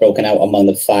of how it's broken out among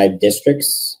the 5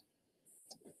 districts?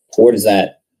 Where does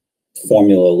that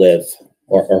formula live,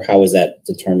 or how is that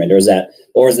determined, or is that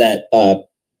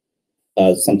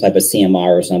some type of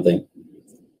CMR or something?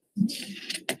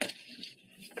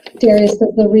 Darius,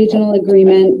 does the regional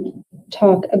agreement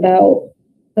talk about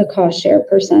the cost share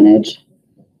percentage?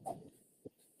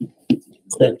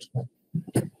 Correct.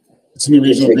 It's in the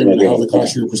regional agreement how the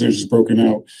cost share percentage is broken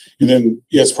out. And then,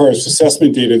 yeah, as far as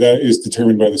assessment data, that is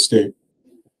determined by the state.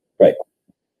 Right.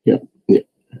 Yeah.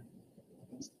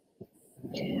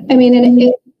 I mean,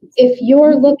 and if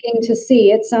you're looking to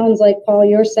see, it sounds like, Paul,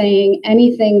 you're saying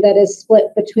anything that is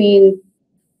split between,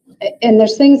 and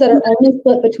there's things that are only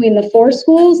split between the 4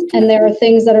 schools, and there are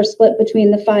things that are split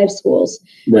between the 5 schools.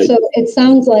 Right. So it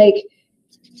sounds like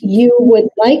you would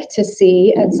like to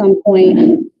see at some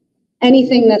point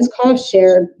anything that's cost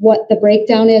shared, what the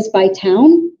breakdown is by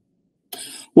town.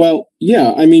 Well,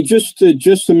 yeah, I mean, just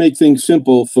to make things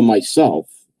simple for myself,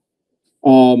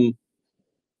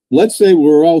 let's say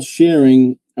we're all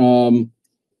sharing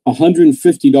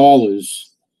 $150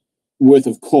 worth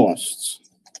of costs,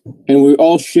 and we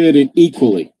all shared it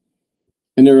equally,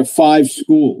 and there are 5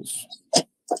 schools,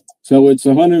 so it's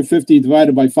 150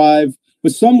 divided by 5.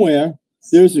 But somewhere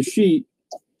there's a sheet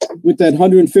with that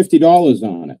 $150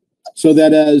 on it, so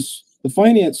that as the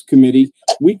finance committee,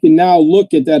 we can now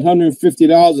look at that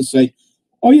 $150 and say,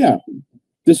 oh yeah,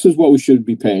 this is what we should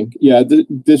be paying. Yeah,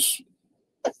 this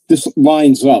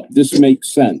lines up. This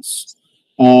makes sense.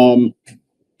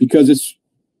 Because it's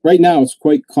right now it's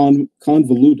quite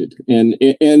convoluted, and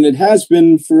it has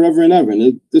been forever and ever.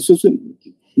 And this isn't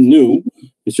new.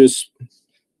 It's just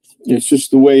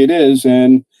the way it is.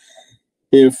 And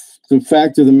if the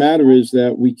fact of the matter is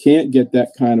that we can't get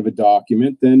that kind of a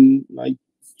document, then I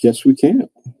guess we can't.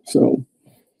 So,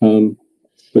 but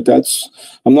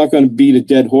I'm not going to beat a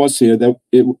dead horse here. That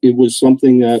it was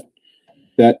something that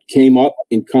came up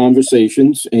in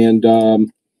conversations, and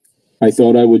I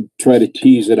thought I would try to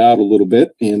tease it out a little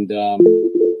bit, and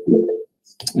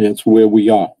that's where we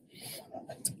are.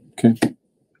 Okay.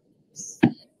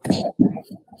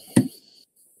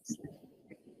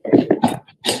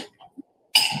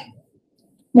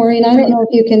 Maureen, I don't know if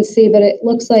you can see, but it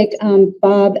looks like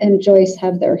Bob and Joyce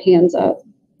have their hands up.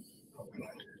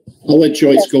 I'll let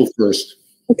Joyce go first.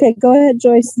 Okay, go ahead,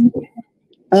 Joyce.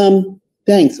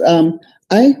 Thanks.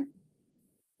 I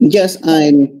guess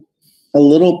I'm a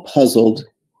little puzzled.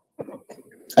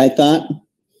 I thought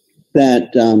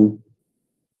that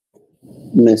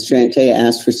Ms. Trante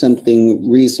asked for something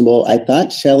reasonable. I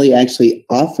thought Shelley actually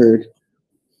offered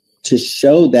to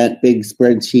show that big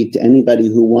spreadsheet to anybody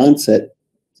who wants it.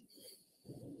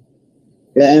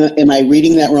 Am I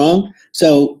reading that wrong?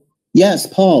 So, yes,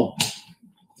 Paul,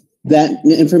 that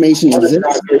information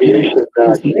exists.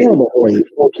 Available for you.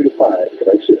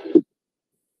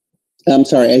 I'm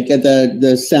sorry, I get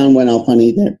the sound went all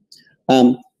funny there.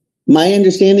 My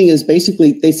understanding is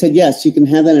basically they said, yes, you can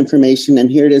have that information,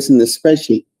 and here it is in the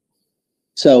spreadsheet.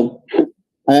 So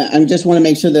I just want to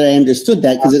make sure that I understood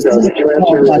that, because it's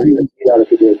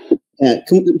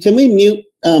can we mute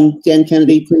Dan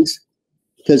Kennedy, please?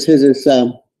 Because his is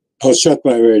I'll shut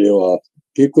my radio off.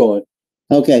 Keep going.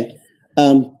 Okay.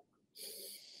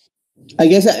 I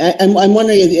guess I'm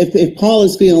wondering if Paul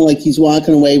is feeling like he's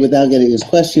walking away without getting his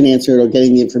question answered or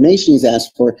getting the information he's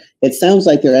asked for. It sounds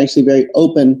like they're actually very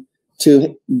open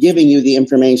to giving you the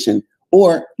information.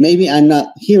 Or maybe I'm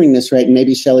not hearing this right, and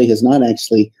maybe Shelley has not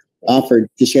actually offered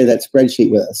to share that spreadsheet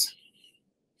with us.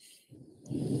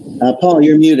 Paul,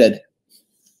 you're muted.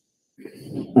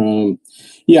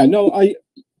 Yeah, no,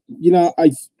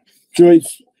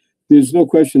 Joyce, there's no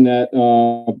question that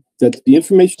that the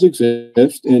information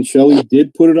exists, and Shelley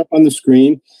did put it up on the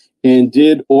screen and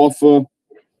did offer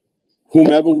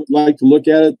whomever would like to look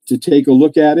at it to take a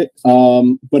look at it.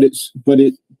 But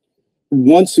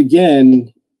once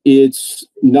again, it's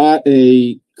not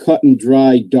a cut and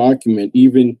dry document.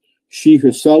 Even she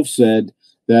herself said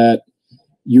that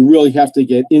you really have to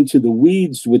get into the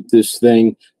weeds with this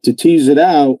thing to tease it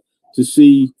out to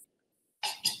see,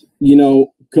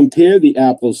 compare the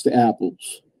apples to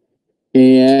apples.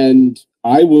 And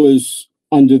I was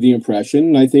under the impression,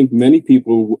 and I think many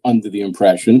people were under the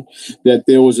impression, that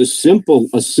there was a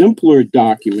simpler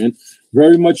document,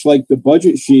 very much like the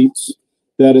budget sheets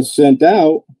that are sent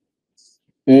out,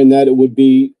 and that it would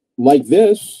be like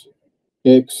this,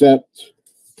 except,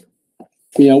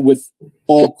 with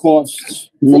all costs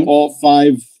from all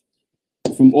five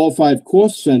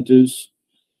cost centers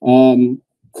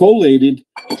collated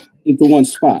into one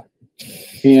spot.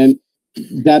 And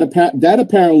that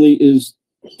apparently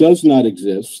does not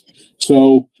exist.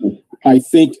 So I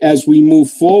think as we move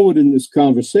forward in this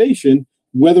conversation,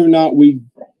 whether or not we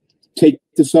take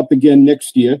this up again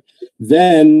next year,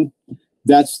 then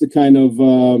that's the kind of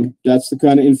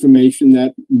information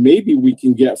that maybe we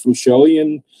can get from Shelley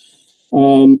and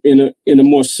in a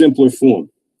more simpler form.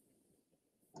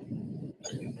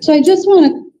 So I just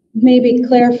want to maybe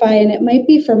clarify, and it might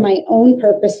be for my own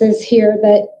purposes here,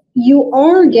 that you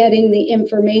are getting the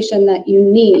information that you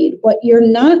need. What you're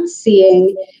not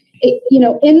seeing,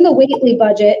 in the Whately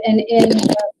budget and in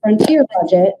the Frontier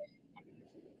budget,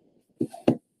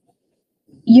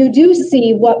 you do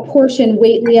see what portion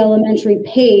Whately Elementary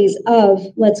pays of,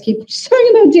 let's keep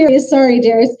talking about Darius, sorry,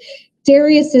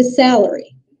 Darius's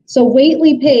salary. So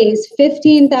Whately pays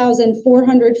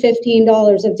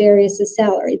 $15,415 of Darius's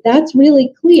salary. That's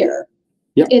really clear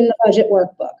in the budget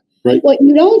workbook. Right. What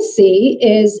you don't see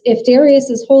is if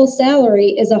Darius's whole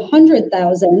salary is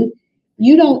 $100,000,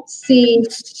 you don't see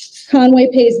Conway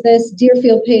pays this,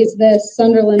 Deerfield pays this,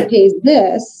 Sunderland pays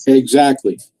this.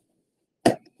 Exactly.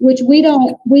 Which we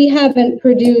haven't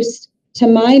produced, to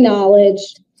my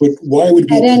knowledge, but why would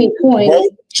we, at any point.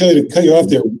 Shelley, to cut you off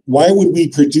there, why would we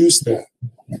produce that?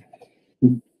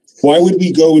 Why would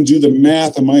we go and do the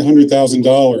math on my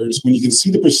 $100,000 when you can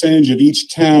see the percentage of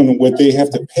each town and what they have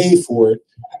to pay for it,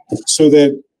 so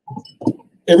that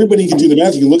everybody can do the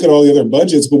math? You can look at all the other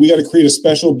budgets, but we got to create a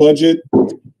special budget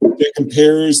that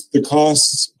compares the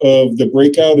costs of the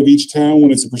breakout of each town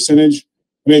when it's a percentage.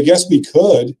 I mean, I guess we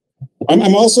could.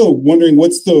 I'm also wondering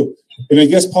and I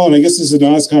guess, Paul, and I guess this is an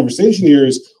honest conversation here,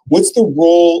 is what's the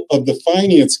role of the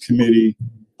finance committee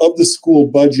of the school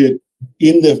budget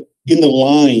in the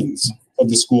lines of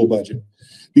the school budget?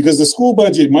 Because the school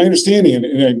budget, my understanding,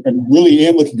 and I really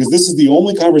am looking, because this is the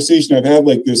only conversation I've had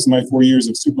like this in my 4 years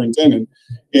of superintendent,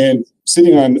 and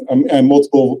sitting on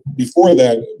multiple before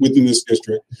that within this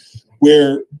district,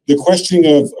 where the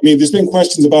questioning of, there's been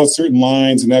questions about certain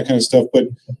lines and that kind of stuff, but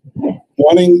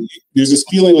there's this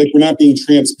feeling like we're not being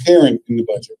transparent in the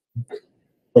budget.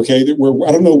 Okay, I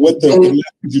don't know what the message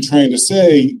you're trying to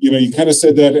say. You kind of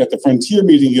said that at the Frontier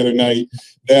meeting the other night,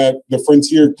 that the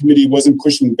Frontier committee wasn't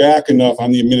pushing back enough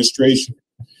on the administration.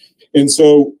 And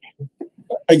so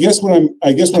I guess what I'm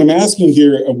asking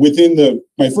here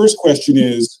my first question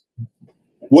is,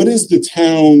 what is the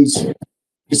town's,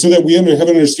 so that we have an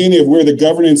understanding of where the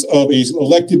governance of a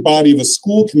elected body of a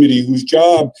school committee, whose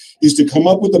job is to come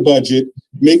up with a budget,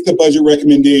 make the budget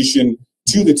recommendation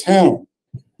to the town,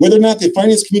 whether or not the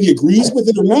finance committee agrees with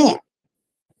it or not,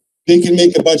 they can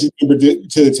make a budget number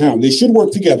to the town. They should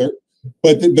work together,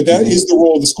 but that is the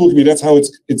role of the school committee. That's how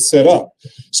it's set up.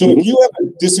 So if you have a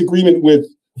disagreement with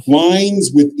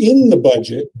lines within the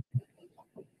budget,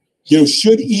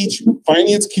 should each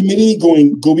finance committee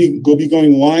be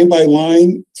going line by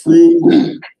line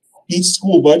through each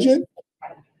school budget?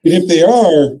 And if they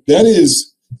are, that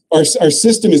is, our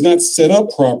system is not set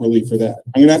up properly for that.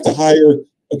 I'm going to have to hire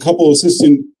a couple of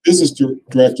assistant business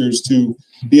directors to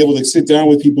be able to sit down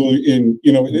with people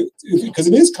because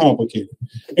it is complicated.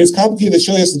 And it's complicated that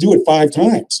Shelley has to do it 5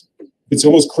 times. It's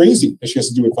almost crazy that she has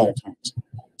to do it 5 times.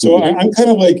 So I'm kind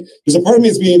of like, there's a part of me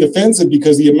that's being defensive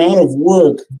because the amount of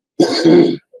work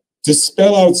to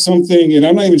spell out something, and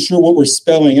I'm not even sure what we're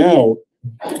spelling out.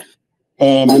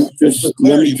 Just a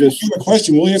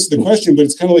question. We'll answer the question, but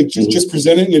it's kind of like just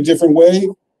present it in a different way.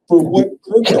 For what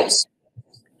purpose?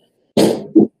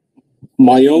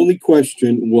 My only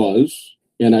question was,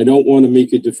 and I don't want to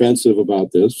make it defensive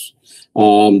about this.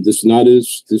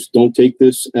 Don't take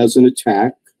this as an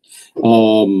attack.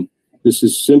 This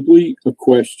is simply a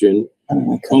question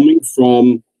coming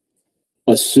from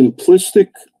a simplistic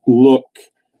look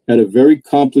at a very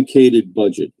complicated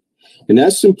budget. And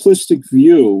that simplistic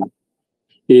view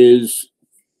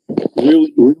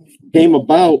really came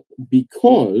about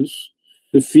because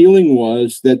the feeling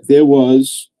was that there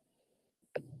was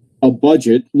a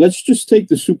budget. Let's just take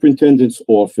the superintendent's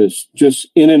office just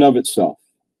in and of itself.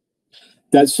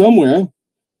 That somewhere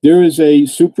there is a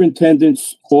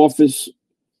superintendent's office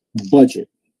budget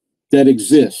that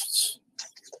exists,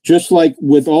 just like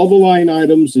with all the line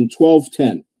items in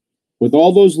 1210, with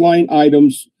all those line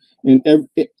items and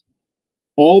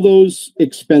all those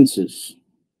expenses.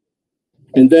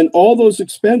 And then all those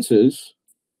expenses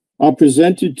are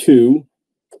presented to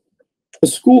a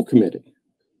school committee.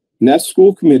 And that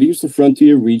school committee is the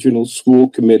Frontier Regional School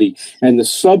Committee and the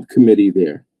subcommittee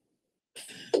there.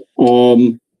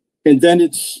 And then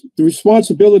it's the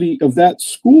responsibility of that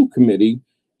school committee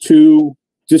to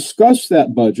discuss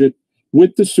that budget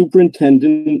with the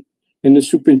superintendent and the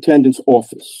superintendent's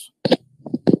office.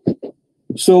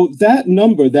 So that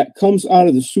number that comes out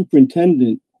of the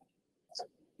superintendent,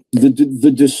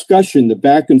 the discussion, the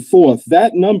back and forth,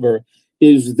 that number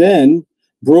is then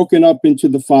broken up into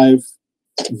the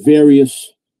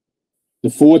the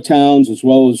 4 towns as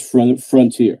well as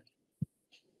Frontier.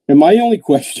 And my only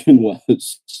question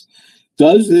was,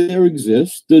 does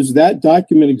that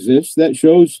document exist that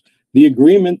shows the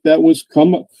agreement that was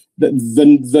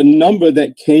the number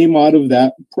that came out of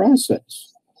that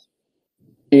process?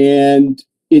 And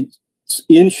it's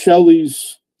in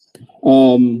Shelley's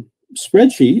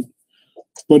spreadsheet,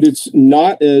 but it's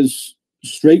not as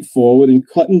straightforward and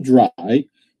cut and dry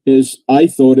as I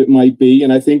thought it might be.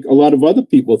 And I think a lot of other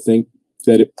people think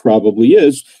that it probably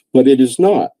is, but it is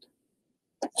not.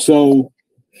 So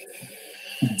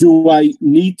do I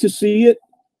need to see it?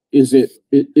 Is it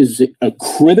a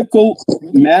critical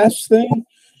mass thing?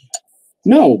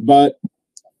 No, but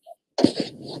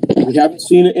we haven't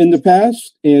seen it in the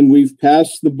past, and we've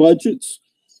passed the budgets.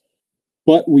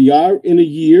 But we are in a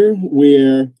year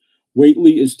where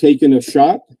Whately is taking a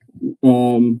shot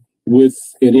with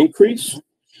an increase.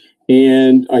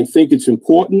 And I think it's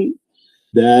important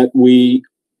that we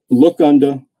look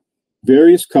under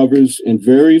various covers and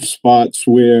various spots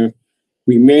where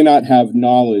we may not have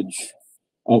knowledge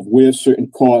of where certain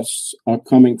costs are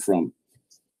coming from.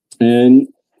 And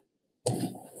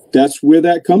that's where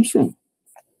that comes from.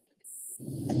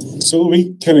 So let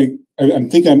me kind of,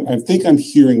 I think I'm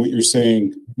hearing what you're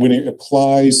saying when it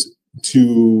applies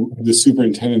to the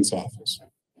superintendent's office,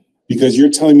 because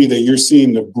you're telling me that you're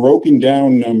seeing the broken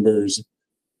down numbers,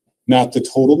 not the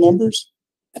total numbers.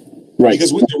 Right.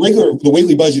 Because with the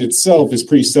Whately budget itself is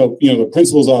pretty self, the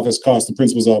principal's office costs the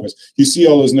principal's office. You see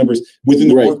all those numbers within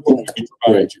the workbook that we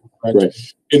provided you. Right?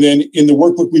 And then in the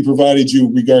workbook we provided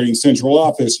you regarding central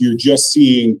office, you're just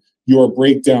seeing your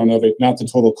breakdown of it, not the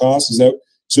total cost. Is that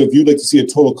so? If you'd like to see a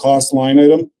total cost line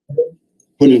item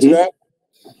put into that,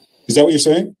 is that what you're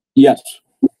saying? Yes.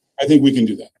 I think we can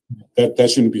do that. That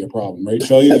shouldn't be a problem, right,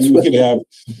 Shelley? We could have,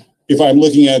 if I'm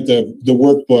looking at the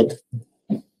workbook,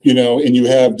 and you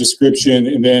have description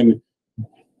and then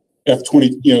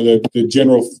F20, the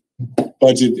general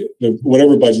budget,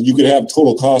 whatever budget, you could have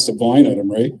total cost of line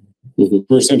item, right?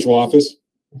 For central office,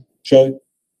 Shelley?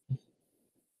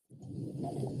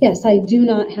 Yes, I do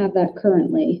not have that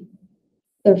currently.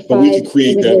 There are But we could 5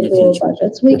 create that in the individual future.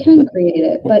 budgets. We can create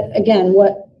it, but again,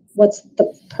 what's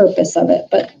the purpose of it?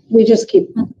 But we just keep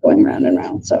going round and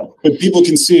round. So, but people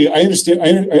can see. I understand.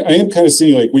 I am kind of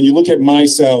seeing, like, when you look at my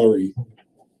salary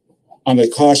on the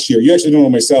cost share, you actually don't know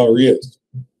what my salary is.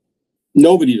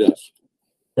 Nobody does.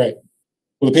 Right.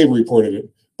 Well, the paper reported it,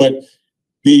 but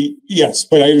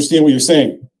but I understand what you're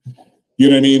saying. You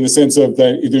know what I mean? In the sense of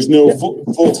that there's no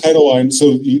full title line,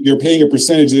 so they're paying a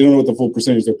percentage. They don't know what the full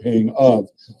percentage they're paying of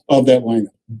that line.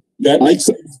 That makes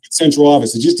sense with central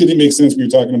office. It just didn't make sense when you're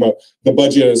talking about the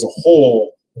budget as a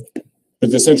whole,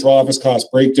 but the central office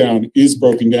cost breakdown is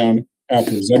broken down after.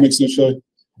 Does that make sense, Shelley?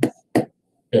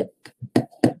 Yeah.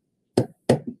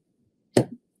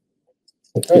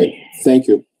 Okay. Thank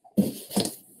you.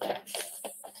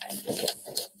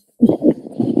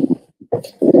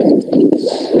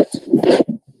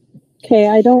 Okay,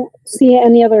 I don't see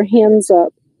any other hands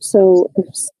up. So,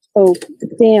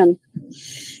 Dan.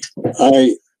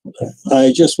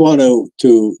 I just want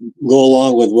to go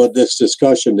along with what this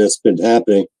discussion that's been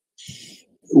happening.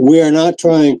 We are not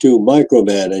trying to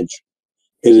micromanage.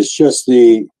 It is just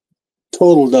the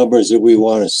total numbers that we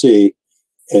want to see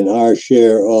and our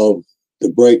share of the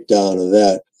breakdown of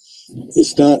that.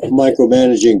 It's not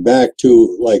micromanaging back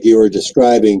to, like you were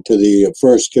describing, to the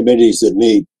first committees that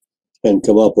meet and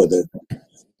come up with it.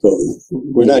 So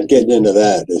we're not getting into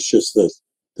that. It's just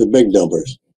the big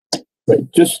numbers. Right.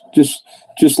 Just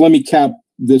let me cap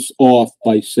this off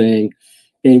by saying,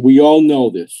 and we all know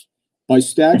this, by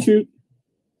statute,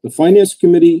 the finance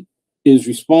committee is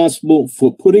responsible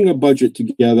for putting a budget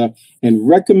together and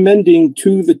recommending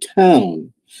to the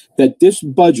town that this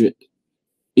budget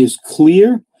is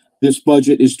clear, this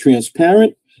budget is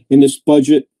transparent, and this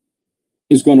budget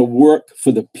is going to work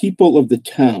for the people of the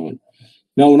town.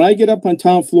 Now, when I get up on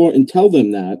town floor and tell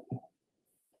them that,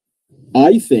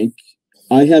 I think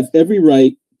I have every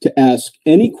right to ask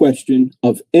any question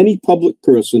of any public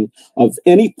person, of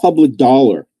any public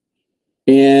dollar.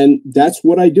 And that's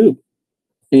what I do.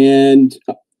 And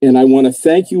I want to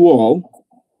thank you all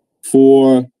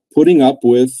for putting up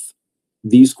with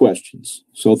these questions.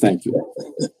 So thank you.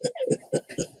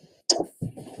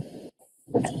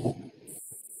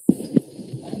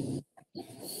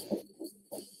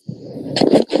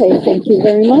 Okay, thank you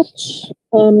very much.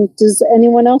 Does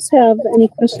anyone else have any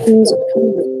questions?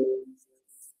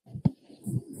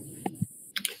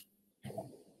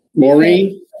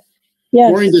 Maureen?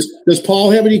 Yes. Maureen, does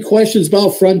Paul have any questions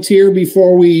about Frontier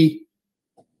before we?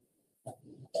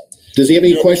 Does he have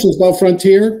any questions about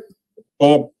Frontier?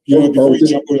 Bob, before we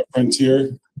jump over to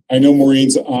Frontier, I know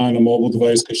Maureen's on a mobile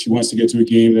device because she wants to get to a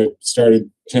game that started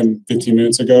 10, 15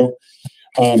 minutes ago.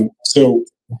 So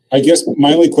I guess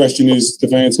my only question is, the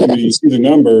Finance Committee, you see the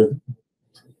number,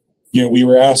 we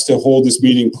were asked to hold this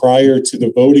meeting prior to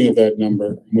the voting of that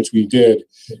number, which we did.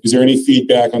 Is there any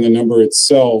feedback on the number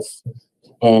itself,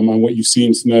 on what you've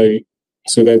seen tonight?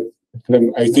 So that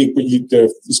I think what the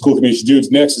school committee should do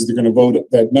next is they're going to vote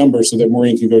that number so that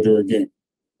Maureen can go to her game,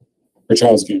 her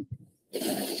child's game.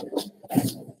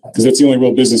 Because that's the only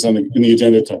real business in the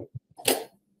agenda time.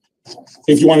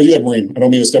 If you want to do that, Maureen, I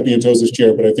don't mean to step on your toes as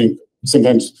chair, but I think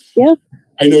sometimes, yeah,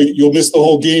 I know you'll miss the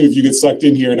whole game if you get sucked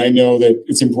in here, and I know that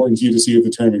it's important to you to see the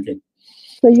tournament game.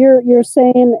 So you're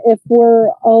saying if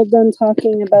we're all done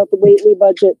talking about the Whately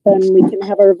budget, then we can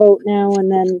have our vote now, and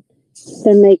then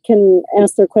they can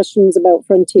ask their questions about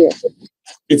Frontier.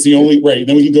 It's the only right.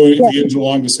 Then we can go into a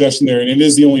long discussion there, and it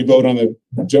is the only vote on the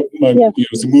to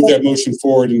move that motion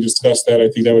forward and discuss that. I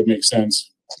think that would make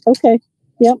sense. Okay.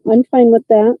 Yep, I'm fine with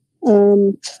that.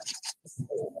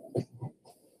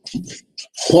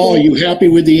 Paul, are you happy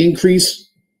with the increase?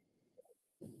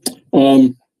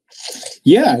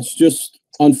 Yeah, it's just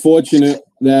unfortunate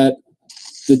that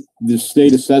the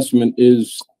state assessment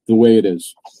is the way it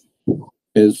is.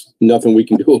 There's nothing we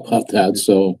can do about that.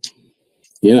 So,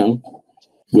 we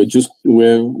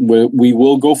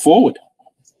will go forward.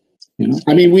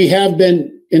 I mean, we have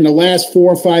been in the last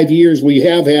 4 or 5 years, we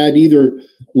have had either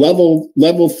level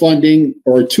funding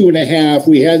or 2.5.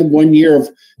 We had 1 year of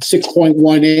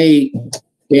 6.18.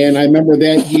 And I remember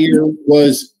that year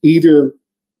was either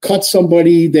cut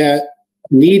somebody that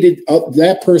needed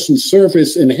that person's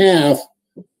service in half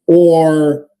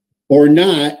or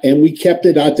not. And we kept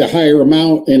it at the higher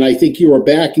amount. And I think you were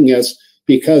backing us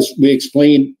because we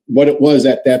explained what it was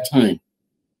at that time.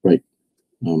 Right.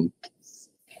 Yeah.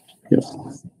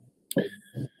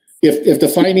 If the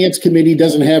Finance Committee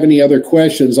doesn't have any other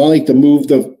questions, I'd like to move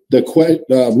the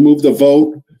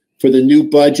vote for the new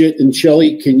budget. And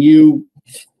Shelley, can you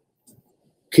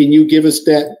give us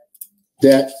that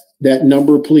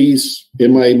number, please,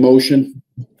 in my motion?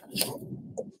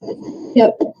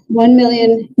 Yep,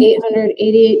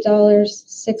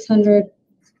 $1,888,600.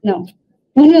 No,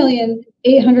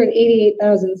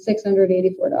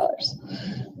 $1,888,684.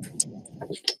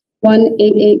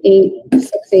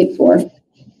 1,888,684.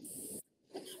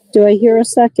 Do I hear a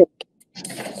second?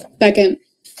 Second.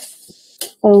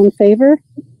 All in favor?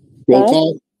 Roll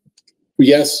call.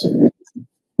 Yes.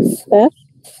 Beth?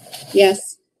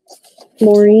 Yes.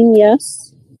 Maureen,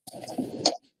 yes.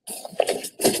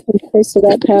 Okay, so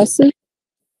that passes.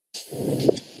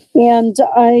 And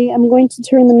I am going to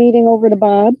turn the meeting over to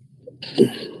Bob.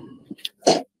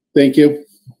 Thank you.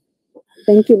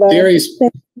 Thank you, Bob. Darius.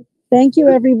 Thank you,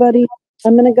 everybody.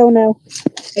 I'm going to go now.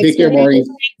 Take care, Maureen.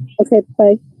 Okay,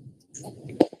 bye.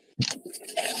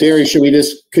 Darius, should we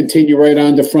just continue right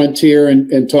on to Frontier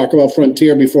and talk about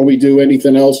Frontier before we do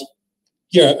anything else?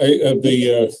 Yeah,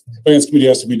 the Finance Committee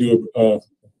asked if we do I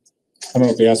don't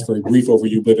know if they asked for a brief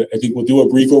overview, but I think we'll do a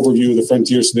brief overview of the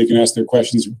Frontier so they can ask their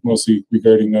questions, mostly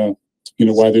regarding,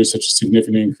 why there's such a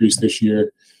significant increase this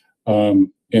year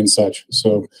and such.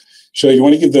 So, Shelley, you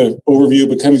want to give the overview,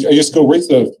 but kind of, I guess go right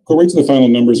to the final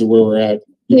numbers of where we're at.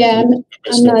 Yeah,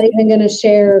 I'm not even going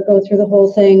to go through the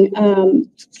whole thing.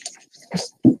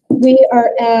 We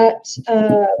are at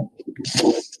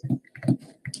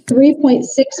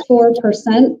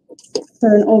 3.64%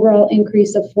 for an overall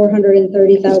increase of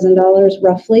 $430,000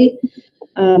 roughly.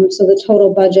 So the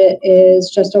total budget is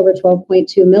just over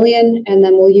 12.2 million, and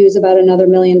then we'll use about another $1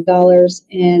 million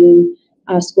in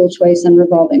school choice and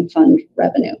revolving fund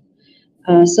revenue.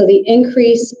 So the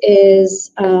increase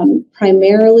is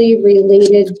primarily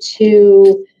related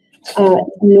to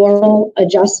normal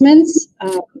adjustments.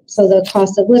 So the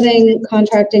cost of living,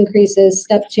 contract increases,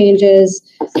 step changes,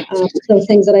 those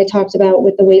things that I talked about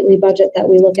with the Whately budget that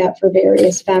we look at for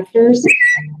various factors.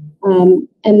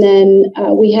 And then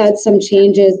we had some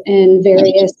changes in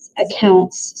various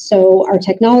accounts. So our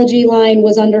technology line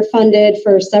was underfunded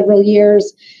for several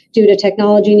years due to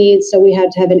technology needs, so we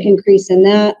had to have an increase in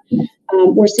that.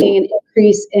 We're seeing an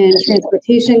increase in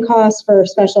transportation costs for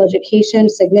special education,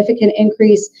 significant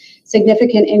increase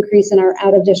in our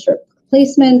out-of-district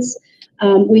placements.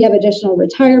 We have additional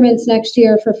retirements next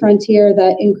year for Frontier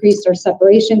that increased our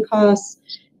separation costs.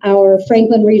 Our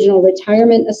Franklin Regional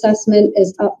Retirement Assessment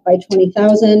is up by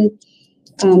 $20,000.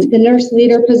 The nurse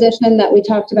leader position that we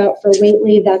talked about for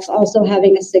Whately, that's also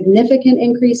having a significant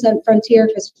increase at Frontier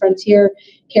because Frontier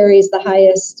carries the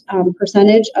highest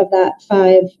percentage of that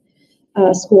 5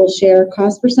 school share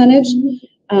cost percentage.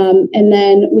 And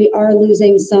then we are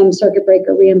losing some circuit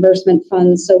breaker reimbursement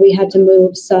funds. So we had to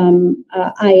move some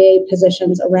IA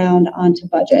positions around onto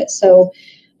budget. So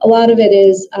a lot of it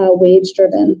is wage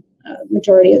driven,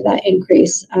 majority of that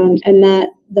increase. And that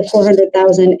the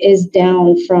 400,000 is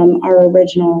down from our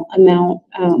original amount,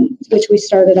 which we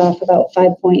started off about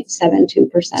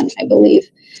 5.72%, I believe.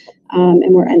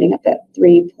 And we're ending up at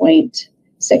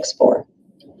 3.64.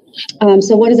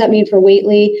 So what does that mean for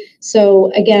Whately?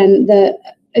 So again,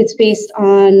 it's based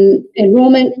on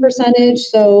enrollment percentage.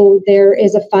 So there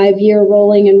is a 5-year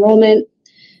rolling enrollment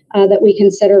that we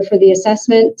consider for the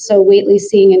assessment. So Whately's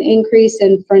seeing an increase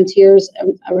in Frontier's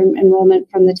enrollment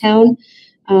from the town.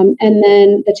 And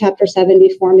then the Chapter 70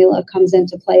 formula comes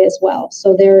into play as well.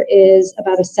 So there is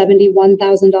about a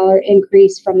 $71,000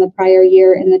 increase from the prior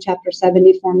year in the Chapter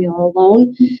 70 formula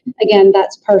alone. Again,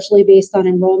 that's partially based on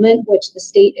enrollment, which the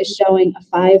state is showing a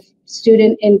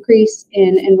 5-student increase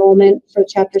in enrollment for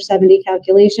Chapter 70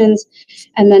 calculations.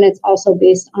 And then it's also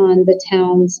based on the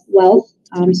town's wealth,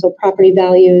 so property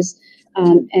values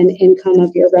and income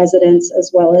of your residents, as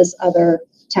well as other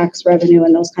tax revenue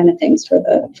and those kind of things for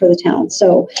the town.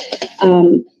 So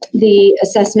the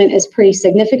assessment is pretty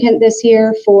significant this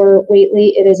year for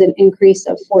Whately. It is an increase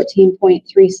of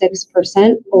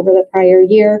 14.36% over the prior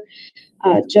year,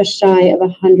 just shy of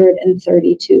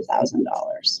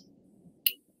 $132,000.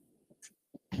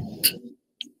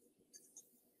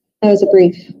 That was a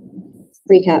brief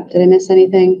recap. Did I miss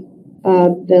anything?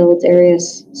 Bill,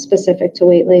 Darius, specific to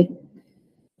Whately?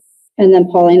 And then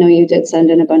Paul, I know you did send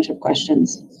in a bunch of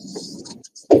questions.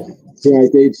 Yeah,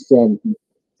 it's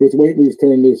Whately's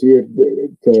turn this year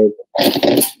to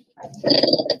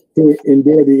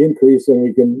endure the increase,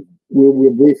 and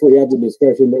we'll briefly have the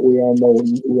discussion that we all know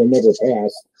will never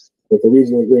pass, that the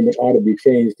regional agreement ought to be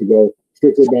changed to go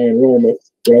strictly by enrollment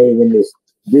rather than this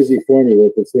dizzy formula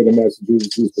that the state of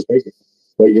Massachusetts is to take it.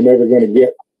 But you're never going to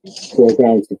get 4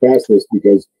 towns to pass this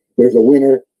because there's a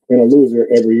winner and a loser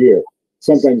every year.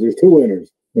 Sometimes there's 2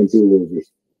 winners and 2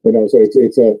 losers. You know, so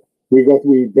we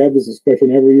have this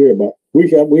discussion every year about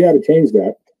we ought to change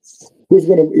that. Who's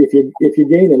gonna if you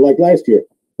gain it like last year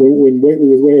when Whately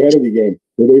was way ahead of the game?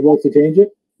 Did they vote to change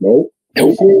it? No.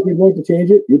 This year we vote to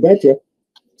change it? You betcha.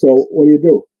 So what do you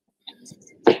do?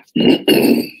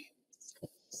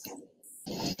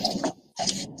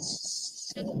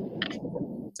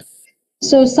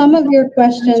 So some of your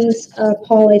questions,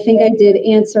 Paul, I think I did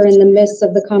answer in the midst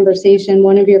of the conversation.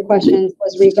 One of your questions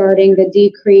was regarding the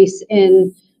decrease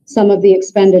in some of the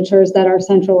expenditures that are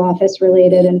central office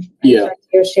related and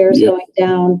your shares going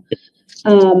down.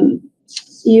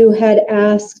 You had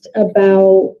asked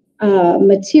about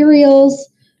materials.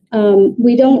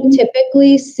 We don't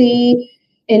typically see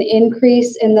an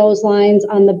increase in those lines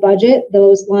on the budget.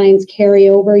 Those lines carry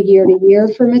over year to year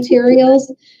for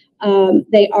materials.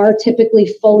 They are typically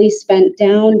fully spent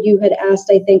down. You had asked,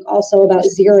 I think, also about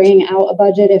zeroing out a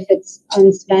budget if it's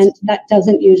unspent. That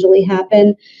doesn't usually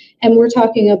happen. And we're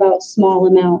talking about small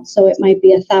amounts. So it might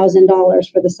be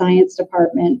 $1,000 for the science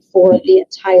department for the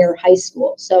entire high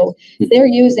school. So they're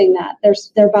using that.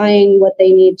 They're buying what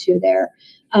they need to there.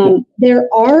 There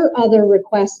are other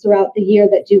requests throughout the year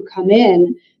that do come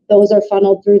in. Those are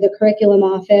funneled through the curriculum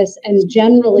office, and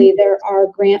generally there are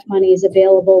grant monies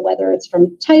available, whether it's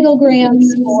from title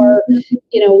grants or,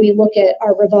 we look at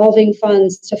our revolving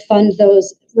funds to fund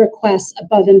those requests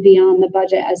above and beyond the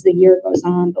budget as the year goes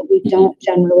on, but we don't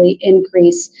generally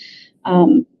increase,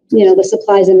 the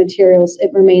supplies and materials.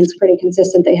 It remains pretty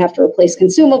consistent. They have to replace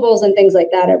consumables and things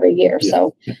like that every year. Yeah.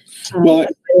 So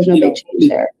there's no big change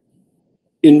there.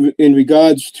 In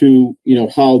regards to,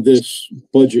 how this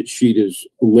budget sheet is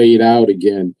laid out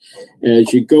again,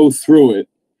 as you go through it,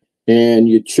 and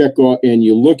you check off, and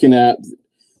you're looking at,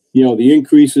 you know, the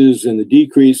increases and the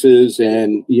decreases,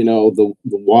 and you know the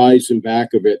whys and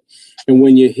back of it. And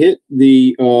when you hit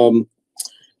the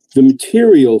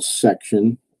materials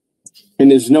section,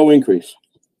 and there's no increase.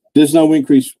 There's no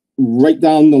increase right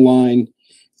down the line,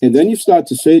 and then you start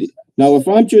to say, now if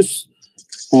I'm just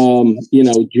you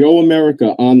know, Joe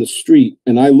America on the street,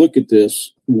 and I look at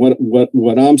this,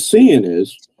 what I'm seeing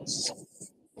is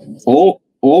all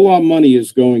our money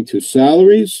is going to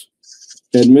salaries,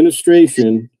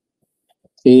 administration,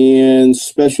 and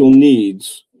special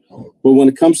needs. But when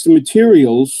it comes to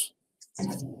materials,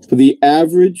 for the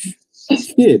average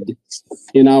kid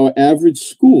in our average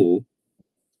school,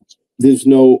 there's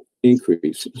no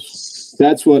increases.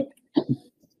 That's how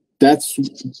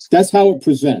it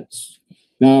presents.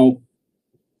 Now,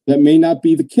 that may not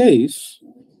be the case,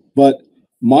 but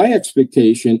my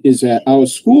expectation is that our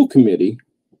school committee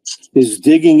is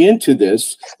digging into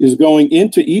this, is going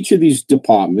into each of these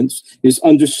departments, is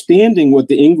understanding what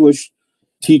the English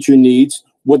teacher needs,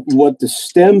 what the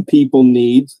STEM people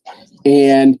need,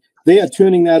 and they are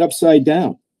turning that upside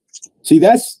down. See,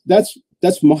 that's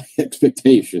my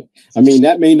expectation. I mean,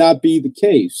 that may not be the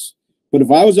case, but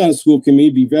if I was on a school committee,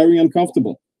 it'd be very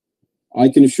uncomfortable. I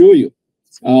can assure you.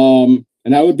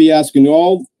 And I would be asking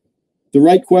all the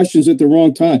right questions at the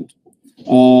wrong time.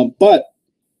 But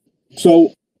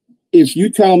so if you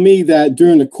tell me that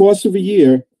during the course of a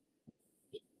year,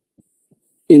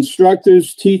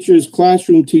 instructors, teachers,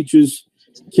 classroom teachers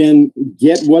can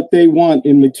get what they want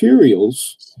in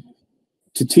materials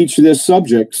to teach their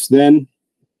subjects, then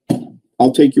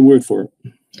I'll take your word for it.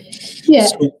 Yeah.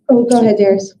 Go ahead,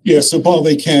 Darius. Yeah. So Paul,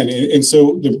 they can. And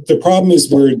so the problem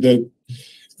is where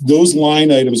those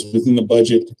line items within the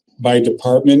budget by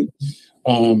department,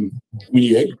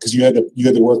 because you had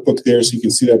the workbook there, so you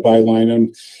can see that by line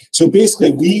item. So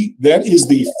basically, that is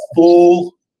the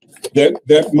full,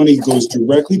 that money goes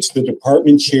directly to the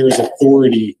department chair's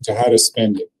authority to how to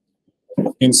spend it.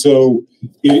 And so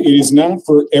it is not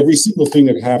for every single thing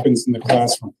that happens in the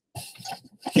classroom.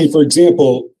 Okay, for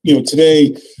example,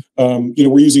 today,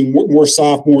 we're using more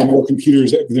software and more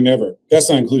computers than ever. That's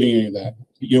not including any of that.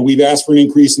 We've asked for an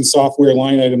increase in software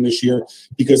line item this year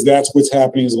because that's what's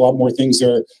happening. Is a lot more things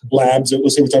are labs.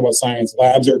 Let's say we're talking about science.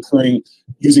 Labs are occurring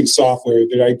using software.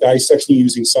 They're dissecting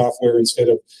using software instead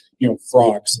of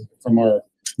frogs from our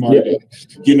day.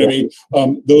 You know what I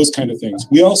mean? Those kind of things.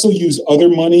 We also use other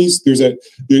monies. There's a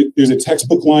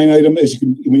textbook line item, as you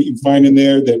can find in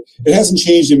there, that it hasn't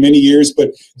changed in many years, but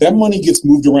that money gets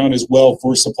moved around as well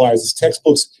for supplies. It's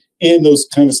textbooks and those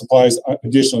kind of supplies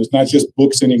additional. It's not just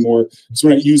books anymore. So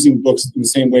we're not using books in the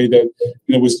same way that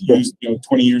was used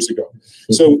 20 years ago.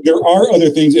 So there are other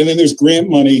things, and then there's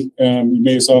grant money. You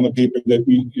may have saw in the paper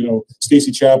that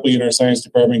Stacy Chapley in our science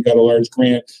department got a large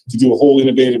grant to do a whole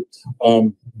innovative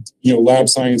lab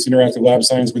science, interactive lab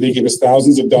science, where they give us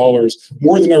thousands of dollars,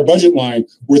 more than our budget line,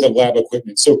 worth of lab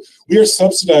equipment. So we are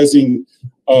subsidizing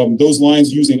those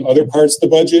lines using other parts of the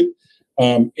budget.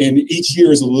 And each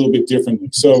year is a little bit differently.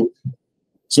 So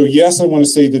yes, I want to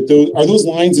say that those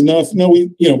lines enough? No,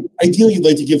 ideally you'd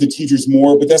like to give the teachers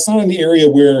more, but that's not an area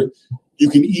where you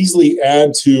can easily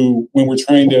add to when we're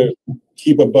trying to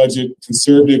keep a budget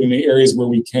conservative in the areas where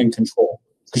we can control.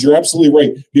 Because you're absolutely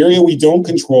right. The area we don't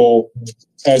control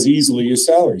as easily is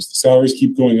salaries. The salaries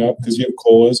keep going up because you have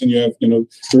COLAs and you have, the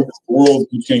world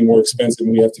is getting more expensive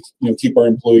and we have to, keep our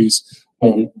employees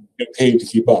paid to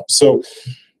keep up. So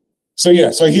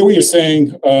yeah, so I hear what you're saying,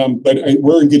 but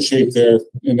we're in good shape there,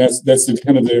 and that's the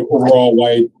kind of the overall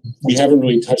why we haven't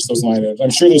really touched those line items. I'm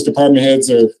sure those department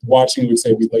heads are watching. Would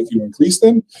say we'd like you to increase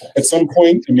them at some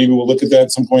point, and maybe we'll look at that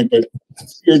at some point. But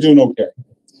you're doing okay.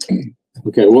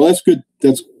 Okay, well that's good.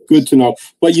 That's good to know.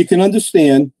 But you can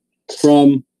understand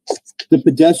from the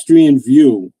pedestrian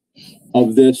view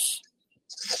of this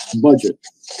budget,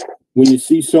 when you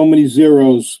see so many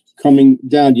zeros coming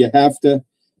down, you have to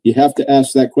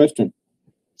ask that question.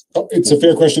 Oh, it's a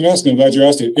fair question to ask. I'm glad you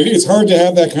asked it. It's hard to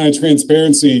have that kind of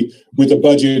transparency with a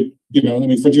budget.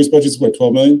 Front year's budget's what,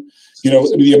 12 million?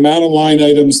 The amount of line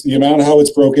items, the amount of how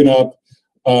it's broken up,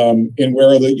 and where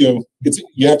are the,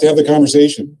 you have to have the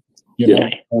conversation.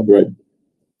 Right.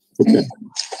 Okay.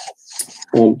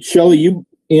 Shelley, you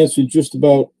answered just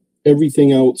about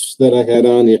everything else that I had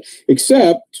on here,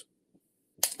 except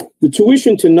the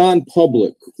tuition to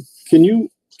non-public. Can you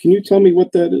tell me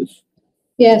what that is?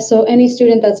 Yeah, so any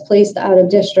student that's placed out of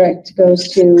district goes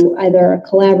to either a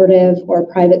collaborative or a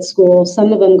private school.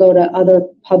 Some of them go to other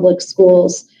public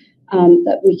schools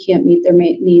that we can't meet their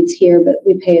needs here, but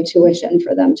we pay a tuition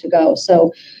for them to go.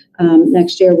 So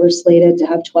next year we're slated to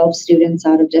have 12 students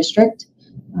out of district.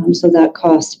 So that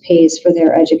cost pays for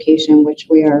their education, which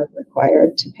we are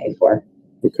required to pay for.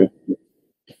 Okay.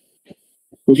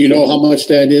 Do you know how much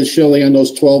that is, Shelley, on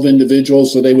those 12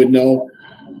 individuals, so they would know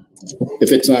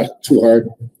if it's not too hard?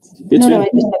 No, I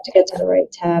just have to get to the right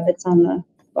tab. It's on the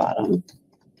bottom.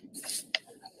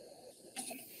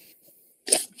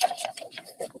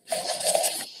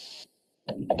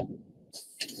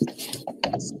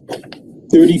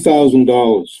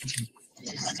 $30,000.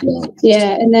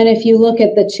 Yeah, and then if you look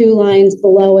at the two lines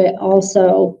below it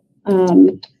also,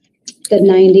 the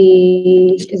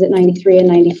 90, is it 93 and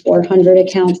 9400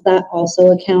 accounts, that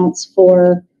also accounts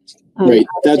for right,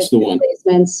 that's the one.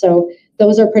 Placements. So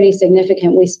those are pretty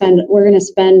significant. We're going to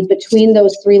spend between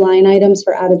those three line items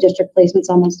for out of district placements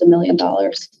almost $1 million.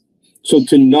 So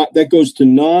that goes to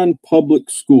non-public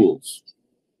schools.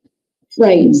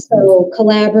 Right. So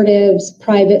collaboratives,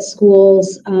 private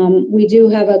schools. We do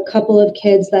have a couple of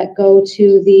kids that go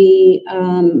to the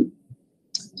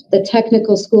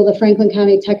technical school, the Franklin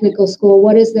County Technical School.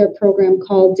 What is their program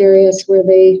called, Darius, where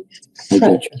they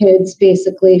prep kids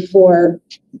basically for?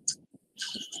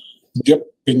 Yep.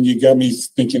 And you got me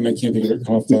thinking, I can't think of it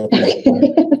off the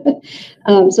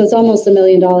top. So it's almost $1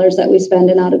 million that we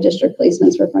spend in out of district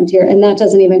placements for Frontier. And that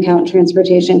doesn't even count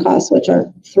transportation costs, which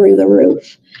are through the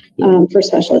roof for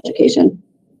special education.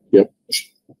 Yep.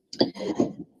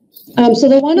 So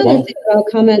the one other thing I'll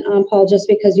comment on, Paul, just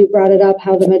because you brought it up,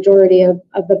 how the majority of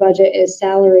the budget is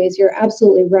salaries, you're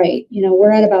absolutely right. You know,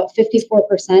 we're at about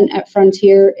 54% at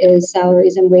Frontier is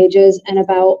salaries and wages, and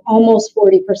about almost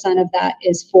 40% of that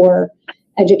is for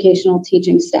educational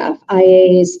teaching staff,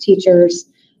 IAs, teachers,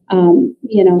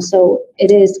 you know, so it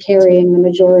is carrying the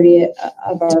majority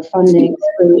of our funding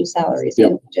through salaries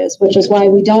and wages, which is why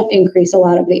we don't increase a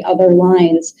lot of the other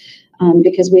lines,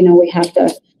 because we know we have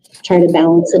to try to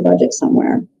balance the budget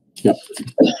somewhere. Yep.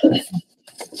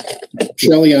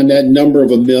 Shelley, on that number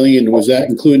of $1 million, was that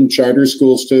including charter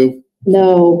schools too?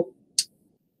 No.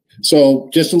 So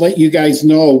just to let you guys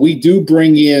know, we do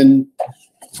bring in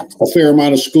a fair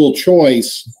amount of school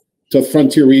choice to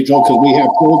Frontier Regional because we have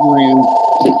programs.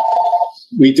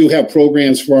 We do have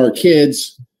programs for our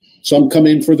kids. Some come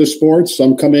in for the sports,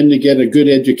 some come in to get a good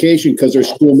education because their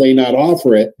school may not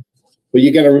offer it. But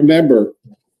you got to remember,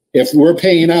 if we're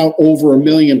paying out over $1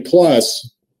 million plus,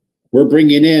 we're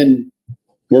bringing in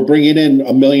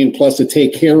 $1 million plus to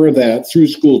take care of that through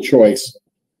school choice.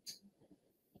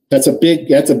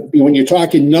 When you're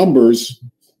talking numbers,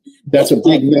 that's a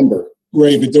big number.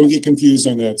 Right, but don't get confused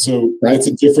on that. So that's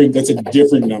a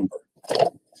different number.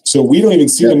 So we don't even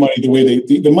see the money the way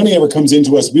the money ever comes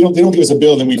into us. They don't give us a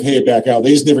bill, then we pay it back out.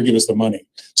 They just never give us the money.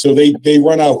 So they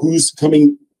run out who's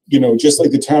coming, you know, just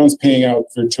like the town's paying out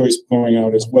for choice going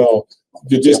out as well.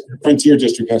 The Frontier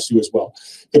District has to as well.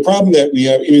 The problem that we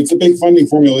have, and it's a big funding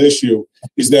formula issue,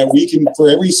 is that we can, for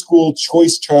every school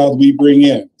choice child we bring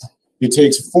in, it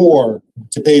takes 4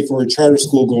 to pay for a charter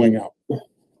school going out.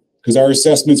 Because our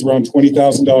assessment's around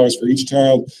 $20,000 for each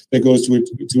child that goes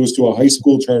to a high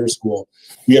school charter school.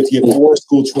 We have to get 4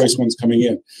 school choice ones coming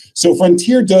in. So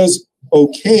Frontier does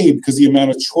okay because the amount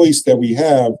of choice that we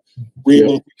have, we're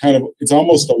able to it's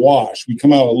almost a wash. We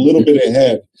come out a little bit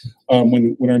ahead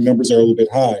when our numbers are a little bit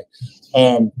high.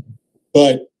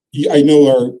 But I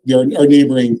know our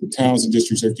neighboring towns and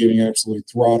districts are getting absolutely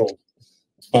throttled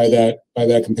by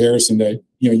that comparison that,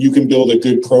 you know, you can build a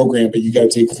good program, but you got to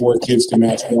take 4 kids to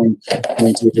match one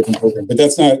going to a different program. But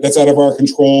that's out of our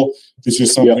control. It's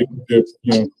just something that,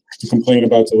 you know, to complain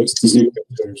about to see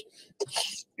others.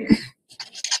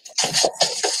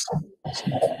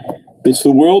 It's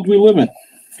the world we live in,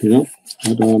 you know.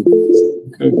 But,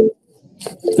 okay.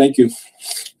 Thank you,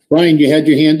 Brian. You had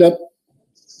your hand up.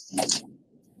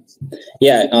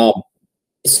 Yeah.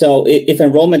 So if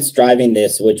enrollment's driving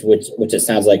this, which it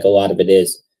sounds like a lot of it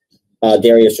is,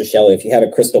 Darius or Shelley, if you had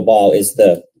a crystal ball, is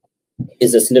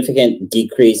a significant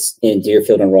decrease in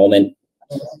Deerfield enrollment?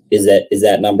 Is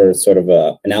that number sort of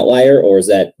an outlier, or is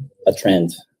that a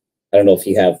trend? I don't know if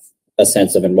you have a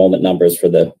sense of enrollment numbers for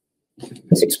the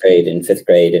 6th grade and 5th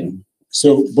grade. And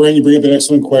so, Brian, you bring up an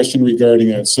excellent question regarding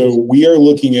that. So we are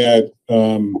looking at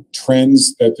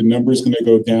trends that the number is going to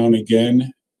go down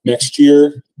again next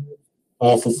year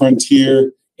for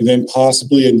Frontier, and then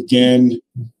possibly again.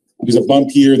 There's a bump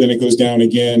here, then it goes down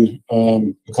again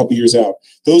a couple years out.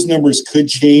 Those numbers could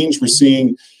change. We're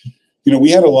seeing, you know, we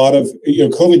had a lot of, you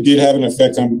know, COVID did have an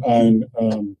effect on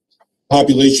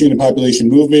population and population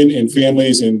movement and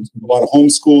families and a lot of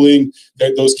homeschooling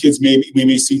that those kids we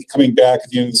may see coming back at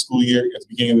the end of the school year, at the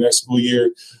beginning of the next school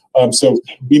year. So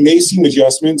we may see some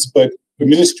adjustments, but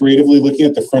administratively looking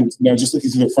at just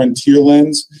looking through the Frontier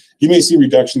lens, you may see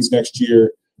reductions next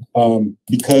year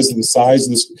because of the size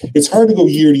of this. It's hard to go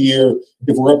year to year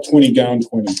if we're up 20, down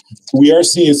 20. We are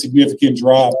seeing a significant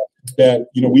drop that,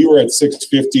 we were at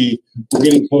 650. We're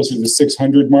getting closer to the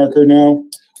 600 marker now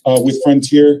with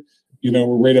Frontier.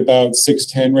 We're right about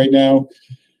 610 right now.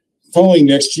 Following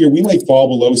next year, we might fall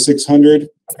below 600,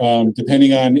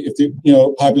 depending on if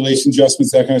the, population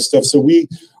adjustments, that kind of stuff. So we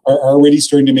are already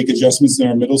starting to make adjustments in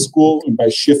our middle school and by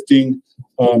shifting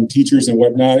teachers and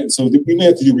whatnot. So we may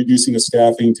have to do reducing of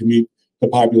staffing to meet the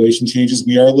population changes.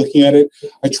 We are looking at it.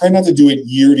 I try not to do it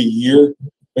year to year.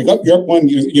 Like you're up one,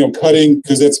 cutting,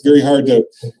 because that's very hard to,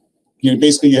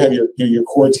 basically you have your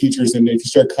core teachers, and if you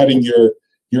start cutting your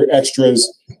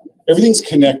extras, everything's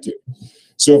connected.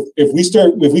 So if we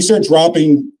start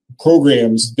dropping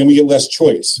programs, then we get less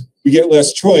choice. We get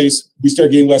less choice, we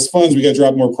start getting less funds, we got to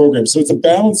drop more programs. So it's a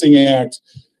balancing act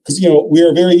because, we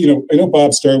are very, I know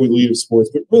Bob started with Lead of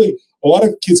Sports, but really a lot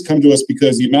of kids come to us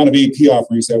because the amount of AP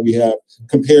offerings that we have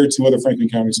compared to other Franklin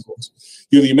County schools.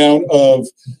 The amount of,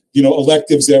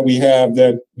 electives that we have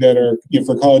that are,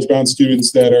 for college-bound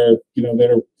students that are,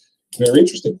 that are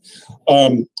interested.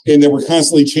 And that we're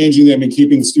constantly changing them and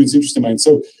keeping the students' interest in mind.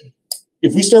 So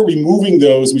if we start removing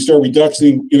those, we start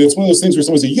reducing, it's one of those things where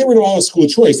someone says, get rid of all the school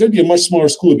choice. That'd be a much smaller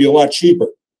school. It'd be a lot cheaper.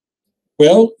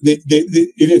 Well,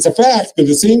 it's a fact, but at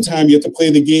the same time, you have to play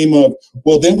the game of,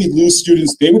 well, then we'd lose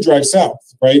students. They would drive south,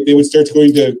 right? They would start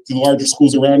going to the larger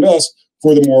schools around us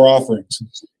for the more offerings.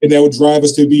 And that would drive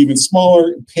us to be even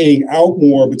smaller, paying out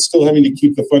more, but still having to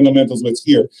keep the fundamentals what's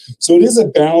here. So it is a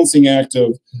balancing act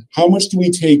of how much do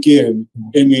we take in?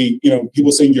 And we,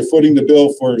 people saying you're footing the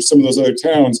bill for some of those other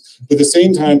towns, but at the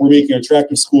same time, we're making an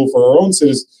attractive school for our own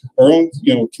citizens, our own,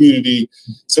 community.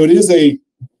 So it is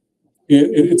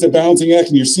it's a balancing act,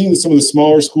 and you're seeing some of the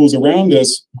smaller schools around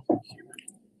us.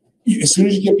 As soon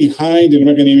as you get behind, and I'm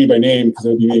not going to name you by name because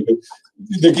that'd be me, but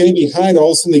they're getting behind,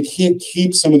 all of a sudden they can't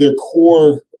keep some of their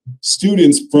core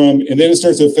students from, and then it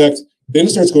starts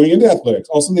going into athletics.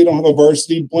 All of a sudden they don't have a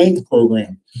varsity blank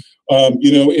program, or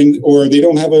they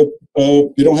don't have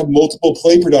multiple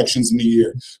play productions in the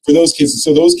year for those kids.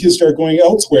 So those kids start going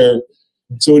elsewhere.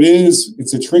 So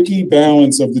it's a tricky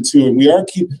balance of the two, and we are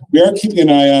keeping an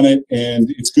eye on it, and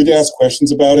it's good to ask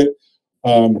questions about it.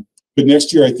 But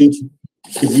next year, I think,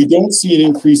 if we don't see an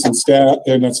increase in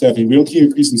we don't see an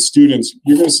increase in students,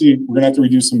 we're going to have to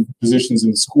reduce some positions in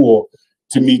the school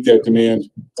to meet that demand,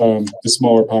 the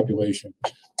smaller population.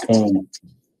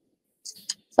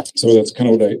 So that's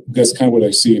kind of what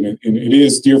I see. And it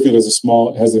is, Deerfield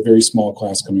has a very small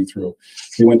class coming through.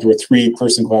 They went through a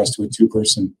 3-person class to a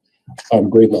 2-person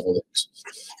grade level.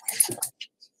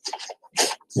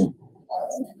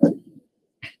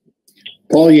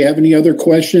 Paul, you have any other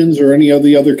questions, or any of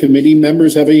the other committee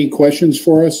members have any questions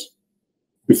for us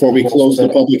before we close the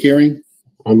public hearing?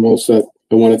 I'm all set.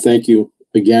 I want to thank you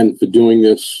again for doing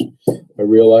this. I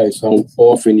realize how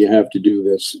often you have to do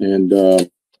this, and believe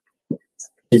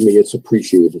me, it's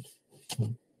appreciated.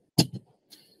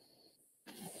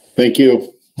 Thank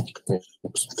you.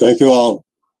 Thank you all.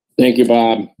 Thank you,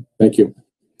 Bob. Thank you.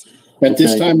 At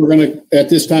this time, we're going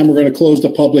to close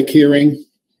the public hearing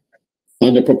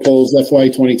on the proposed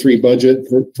FY23 budget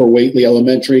for Whately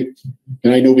Elementary.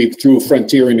 And I know we threw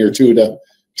Frontier in here too to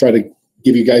try to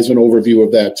give you guys an overview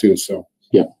of that too. So,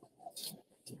 yeah.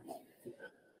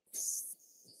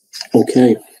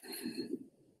 Okay.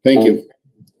 Thank you.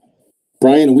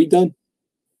 Brian, are we done?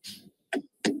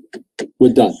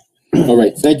 We're done. All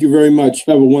right. Thank you very much.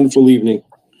 Have a wonderful evening.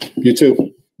 You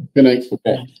too. Good night.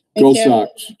 Okay. Go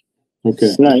Sox.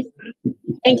 Okay. Good night.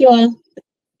 Thank you all.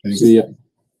 See ya.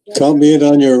 Count me in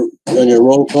on your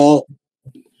roll call.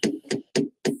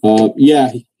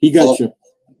 Yeah, he got you.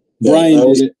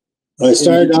 Brian did it. I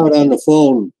started out on the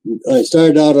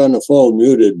phone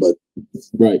muted, but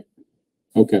right.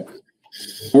 Okay.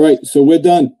 All right. So we're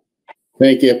done.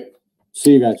 Thank you.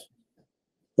 See you guys.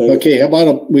 Okay. How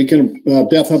about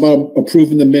Beth? How about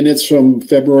approving the minutes from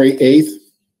February 8th?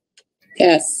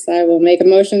 Yes, I will make a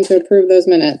motion to approve those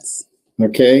minutes.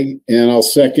 Okay, and I'll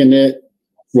second it.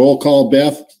 Roll call,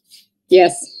 Beth.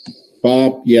 Yes.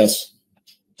 Bob, yes.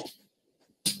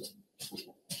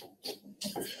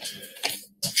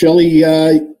 Shelley,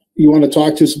 you want to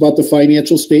talk to us about the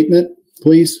financial statement,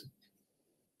 please?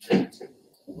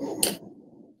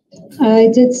 I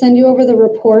did send you over the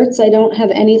reports. I don't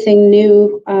have anything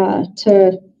new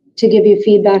to give you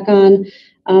feedback on.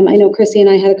 I know Chrissy and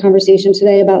I had a conversation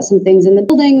today about some things in the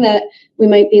building that we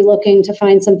might be looking to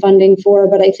find some funding for,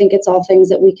 but I think it's all things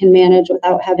that we can manage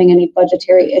without having any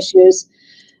budgetary issues.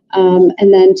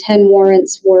 And then 10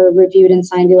 warrants were reviewed and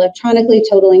signed electronically,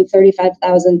 totaling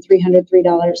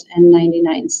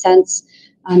 $35,303.99.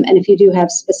 And if you do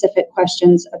have specific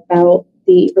questions about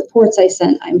the reports I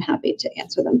sent, I'm happy to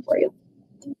answer them for you.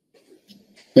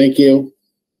 Thank you.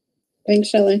 Thanks,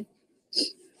 Shelley.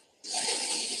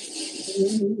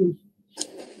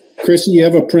 Chrissy, you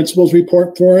have a principal's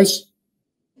report for us?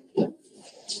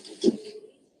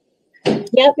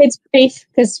 Yep, it's brief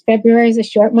because February is a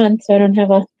short month, so I don't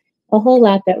have a whole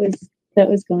lot that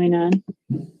was going on.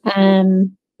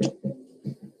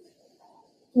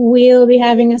 We'll be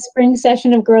having a spring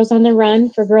session of Girls on the Run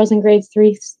for girls in grades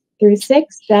 3 through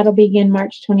 6. That'll begin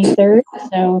March 23rd.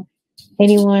 So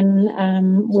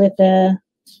anyone with a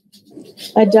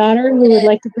daughter who would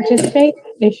like to participate,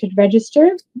 they should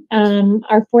register.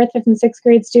 Our 4th, 5th, and 6th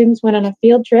grade students went on a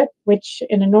field trip, which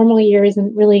in a normal year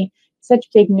isn't really such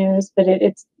big news, but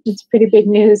it's pretty big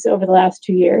news over the last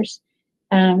 2 years.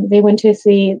 They went to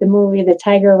see the movie The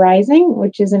Tiger Rising,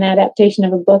 which is an adaptation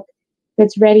of a book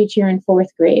that's read each year in 4th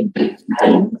grade.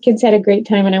 Kids had a great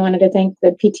time, and I wanted to thank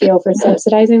the PTO for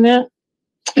subsidizing that.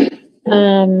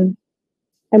 I'm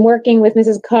working with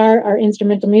Mrs. Carr, our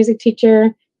instrumental music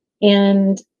teacher,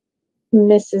 and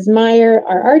Mrs. Meyer,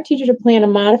 our art teacher, to plan a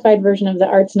modified version of the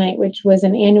Arts Night, which was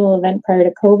an annual event prior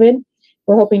to COVID.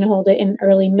 We're hoping to hold it in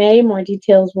early May. More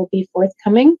details will be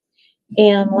forthcoming.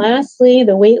 And lastly,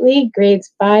 the Whately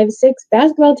grades 5-6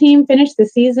 basketball team finished the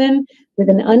season with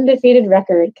an undefeated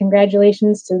record.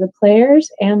 Congratulations to the players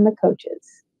and the coaches.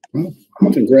 Well,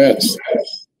 congrats.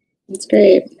 That's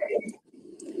great.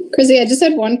 Chrissy, I just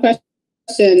had one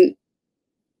question.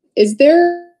 Is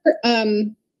there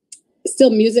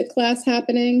still music class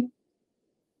happening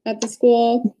at the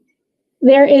school?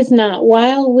 There is not.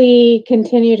 While we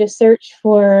continue to search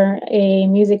for a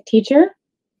music teacher,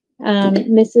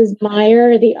 Mrs.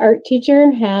 Meyer, the art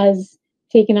teacher, has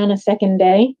taken on a second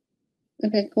day.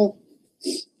 Okay, cool.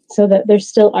 So that there's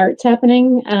still arts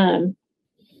happening,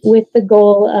 with the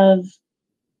goal of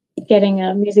getting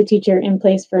a music teacher in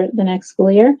place for the next school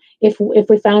year. If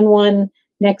we found one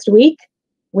next week,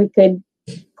 we could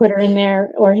put her in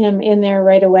there or him in there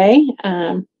right away.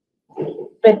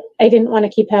 But I didn't want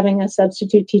to keep having a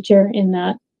substitute teacher in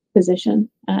that position.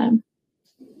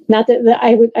 Not that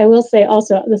I will say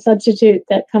also the substitute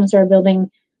that comes to our building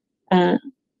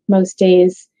most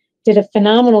days did a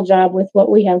phenomenal job with what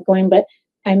we have going, but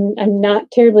I'm not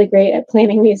terribly great at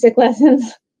planning music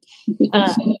lessons.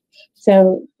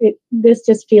 So this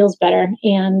just feels better.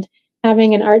 And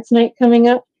having an arts night coming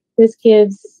up, this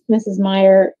gives Mrs.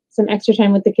 Meyer some extra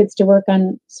time with the kids to work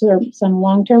on sort of some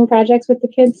long-term projects with the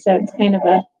kids. So it's kind of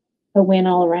a win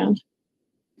all around.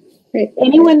 Great. If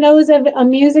anyone knows of a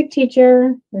music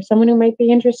teacher or someone who might be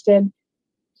interested,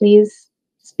 please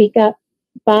speak up.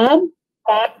 Bob?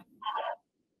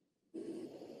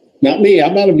 Not me.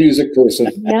 I'm not a music person.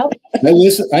 Nope.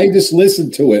 I just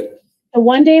listen to it. A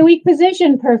 1 day a week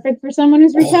position, perfect for someone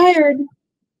who's retired.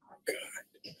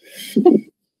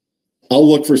 I'll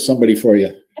look for somebody for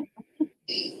you.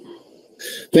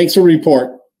 Thanks for the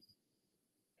report.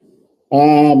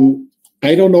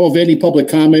 I don't know of any public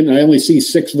comment. I only see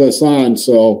 6 of us on,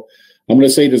 so I'm going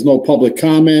to say there's no public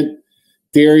comment.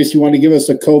 Darius, you want to give us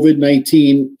a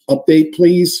COVID-19 update,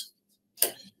 please?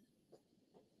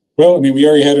 Well, I mean, we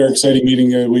already had our exciting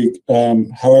meeting a week.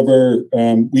 However,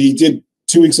 we did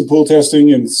 2 weeks of pool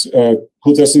testing, and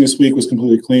pool testing this week was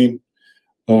completely clean.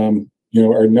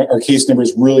 Our case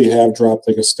numbers really have dropped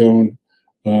like a stone.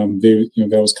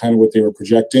 That was kind of what they were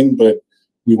projecting, but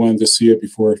we wanted to see it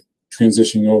before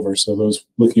transitioning over. So those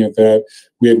looking at that,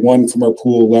 we had 1 from our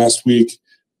pool last week,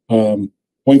 1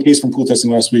 case from pool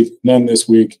testing last week, none this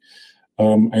week.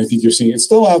 I think you're seeing it's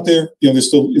still out there. It's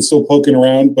still poking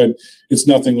around, but it's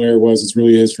nothing where it was. It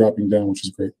really is dropping down, which is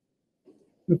great.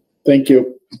 Thank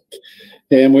you.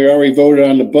 And we already voted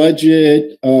on the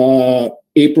budget.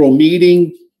 April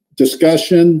meeting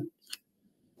discussion.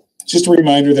 Just a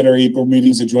reminder that our April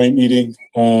meeting is a joint meeting.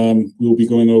 We'll be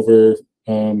going over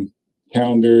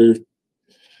calendar,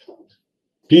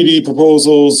 PD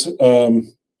proposals.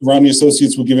 Romney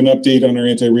Associates will give an update on our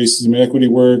anti-racism and equity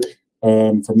work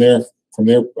from their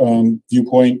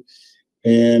viewpoint.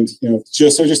 And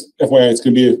just FYI, it's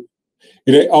going to be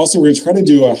we're going to try to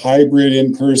do a hybrid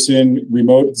in-person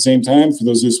remote at the same time for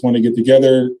those who just want to get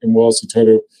together, and we'll also try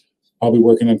to. I'll be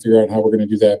working on figuring out how we're going to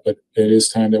do that, but it is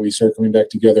time that we start coming back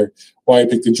together. Why I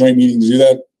picked a joint meeting to do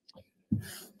that,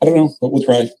 I don't know, but we'll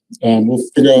try. We'll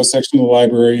figure out a section of the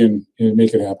library and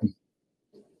make it happen.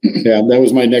 Yeah, that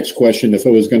was my next question. If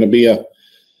it was going to be a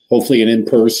hopefully an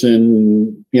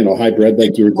in-person, hybrid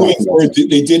like you were talking about.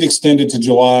 They did extend it to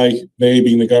July. They,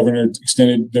 being the governor,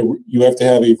 extended you have to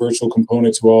have a virtual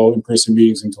component to all in-person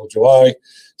meetings until July.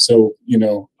 So,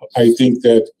 I think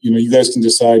that, you guys can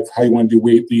decide how you want to do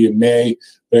Whately in May,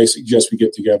 but I suggest we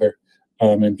get together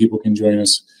and people can join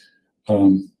us.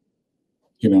 I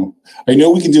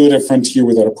know we can do it at Frontier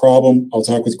without a problem. I'll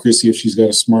talk with Chrissy if she's got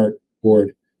a smart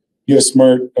board. You have a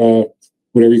smart,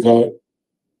 whatever you call it?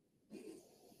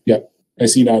 Yeah, I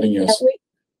see nodding yes.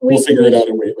 We'll figure it out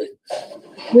in Whately.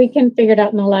 We can figure it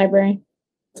out in the library.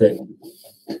 Great.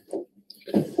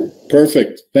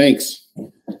 Perfect. Thanks.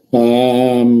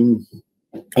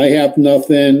 I have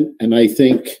nothing, and I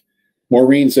think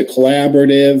Maureen's a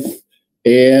collaborative,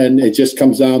 and it just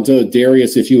comes down to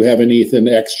Darius, if you have anything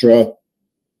extra.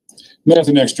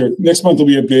 Nothing extra. Next month will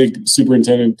be a big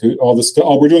superintendent to all this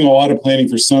stuff. We're doing a lot of planning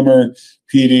for summer,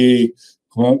 PD,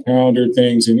 calendar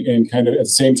things, and kind of at the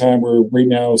same time, we're right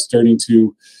now starting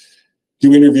to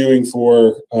do interviewing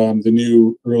for the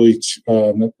new early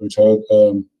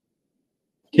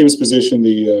campus position,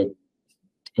 the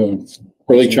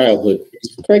early childhood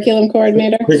curriculum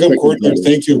coordinator. Curriculum coordinator.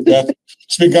 Thank you, Beth.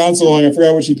 She's been gone so long, I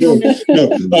forgot what she did.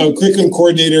 No, curriculum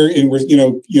coordinator, and we're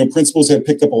principals have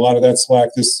picked up a lot of that slack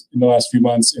in the last few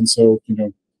months, and so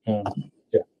we're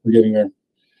getting there.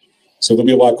 So there'll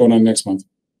be a lot going on next month.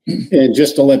 And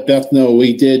just to let Beth know,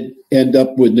 we did end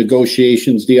up with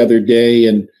negotiations the other day,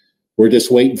 and we're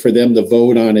just waiting for them to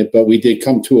vote on it. But we did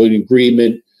come to an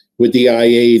agreement with the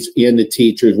IAs and the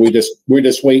teachers. We're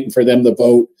just waiting for them to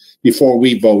vote before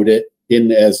we vote it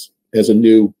in as a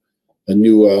new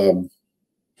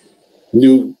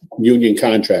union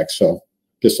contract. So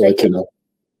just to let you know.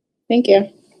 Thank you.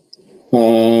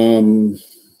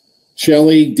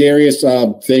 Shelley, Darius,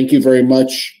 thank you very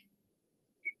much.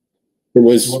 It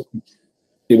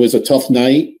was a tough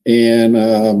night,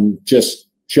 and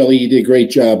Shelley, you did a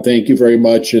great job. Thank you very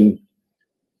much, and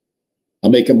I'll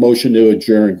make a motion to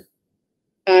adjourn.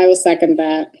 I will second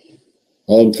that.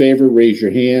 All in favor, raise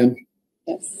your hand.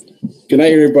 Yes. Good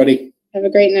night, everybody. Have a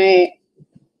great night.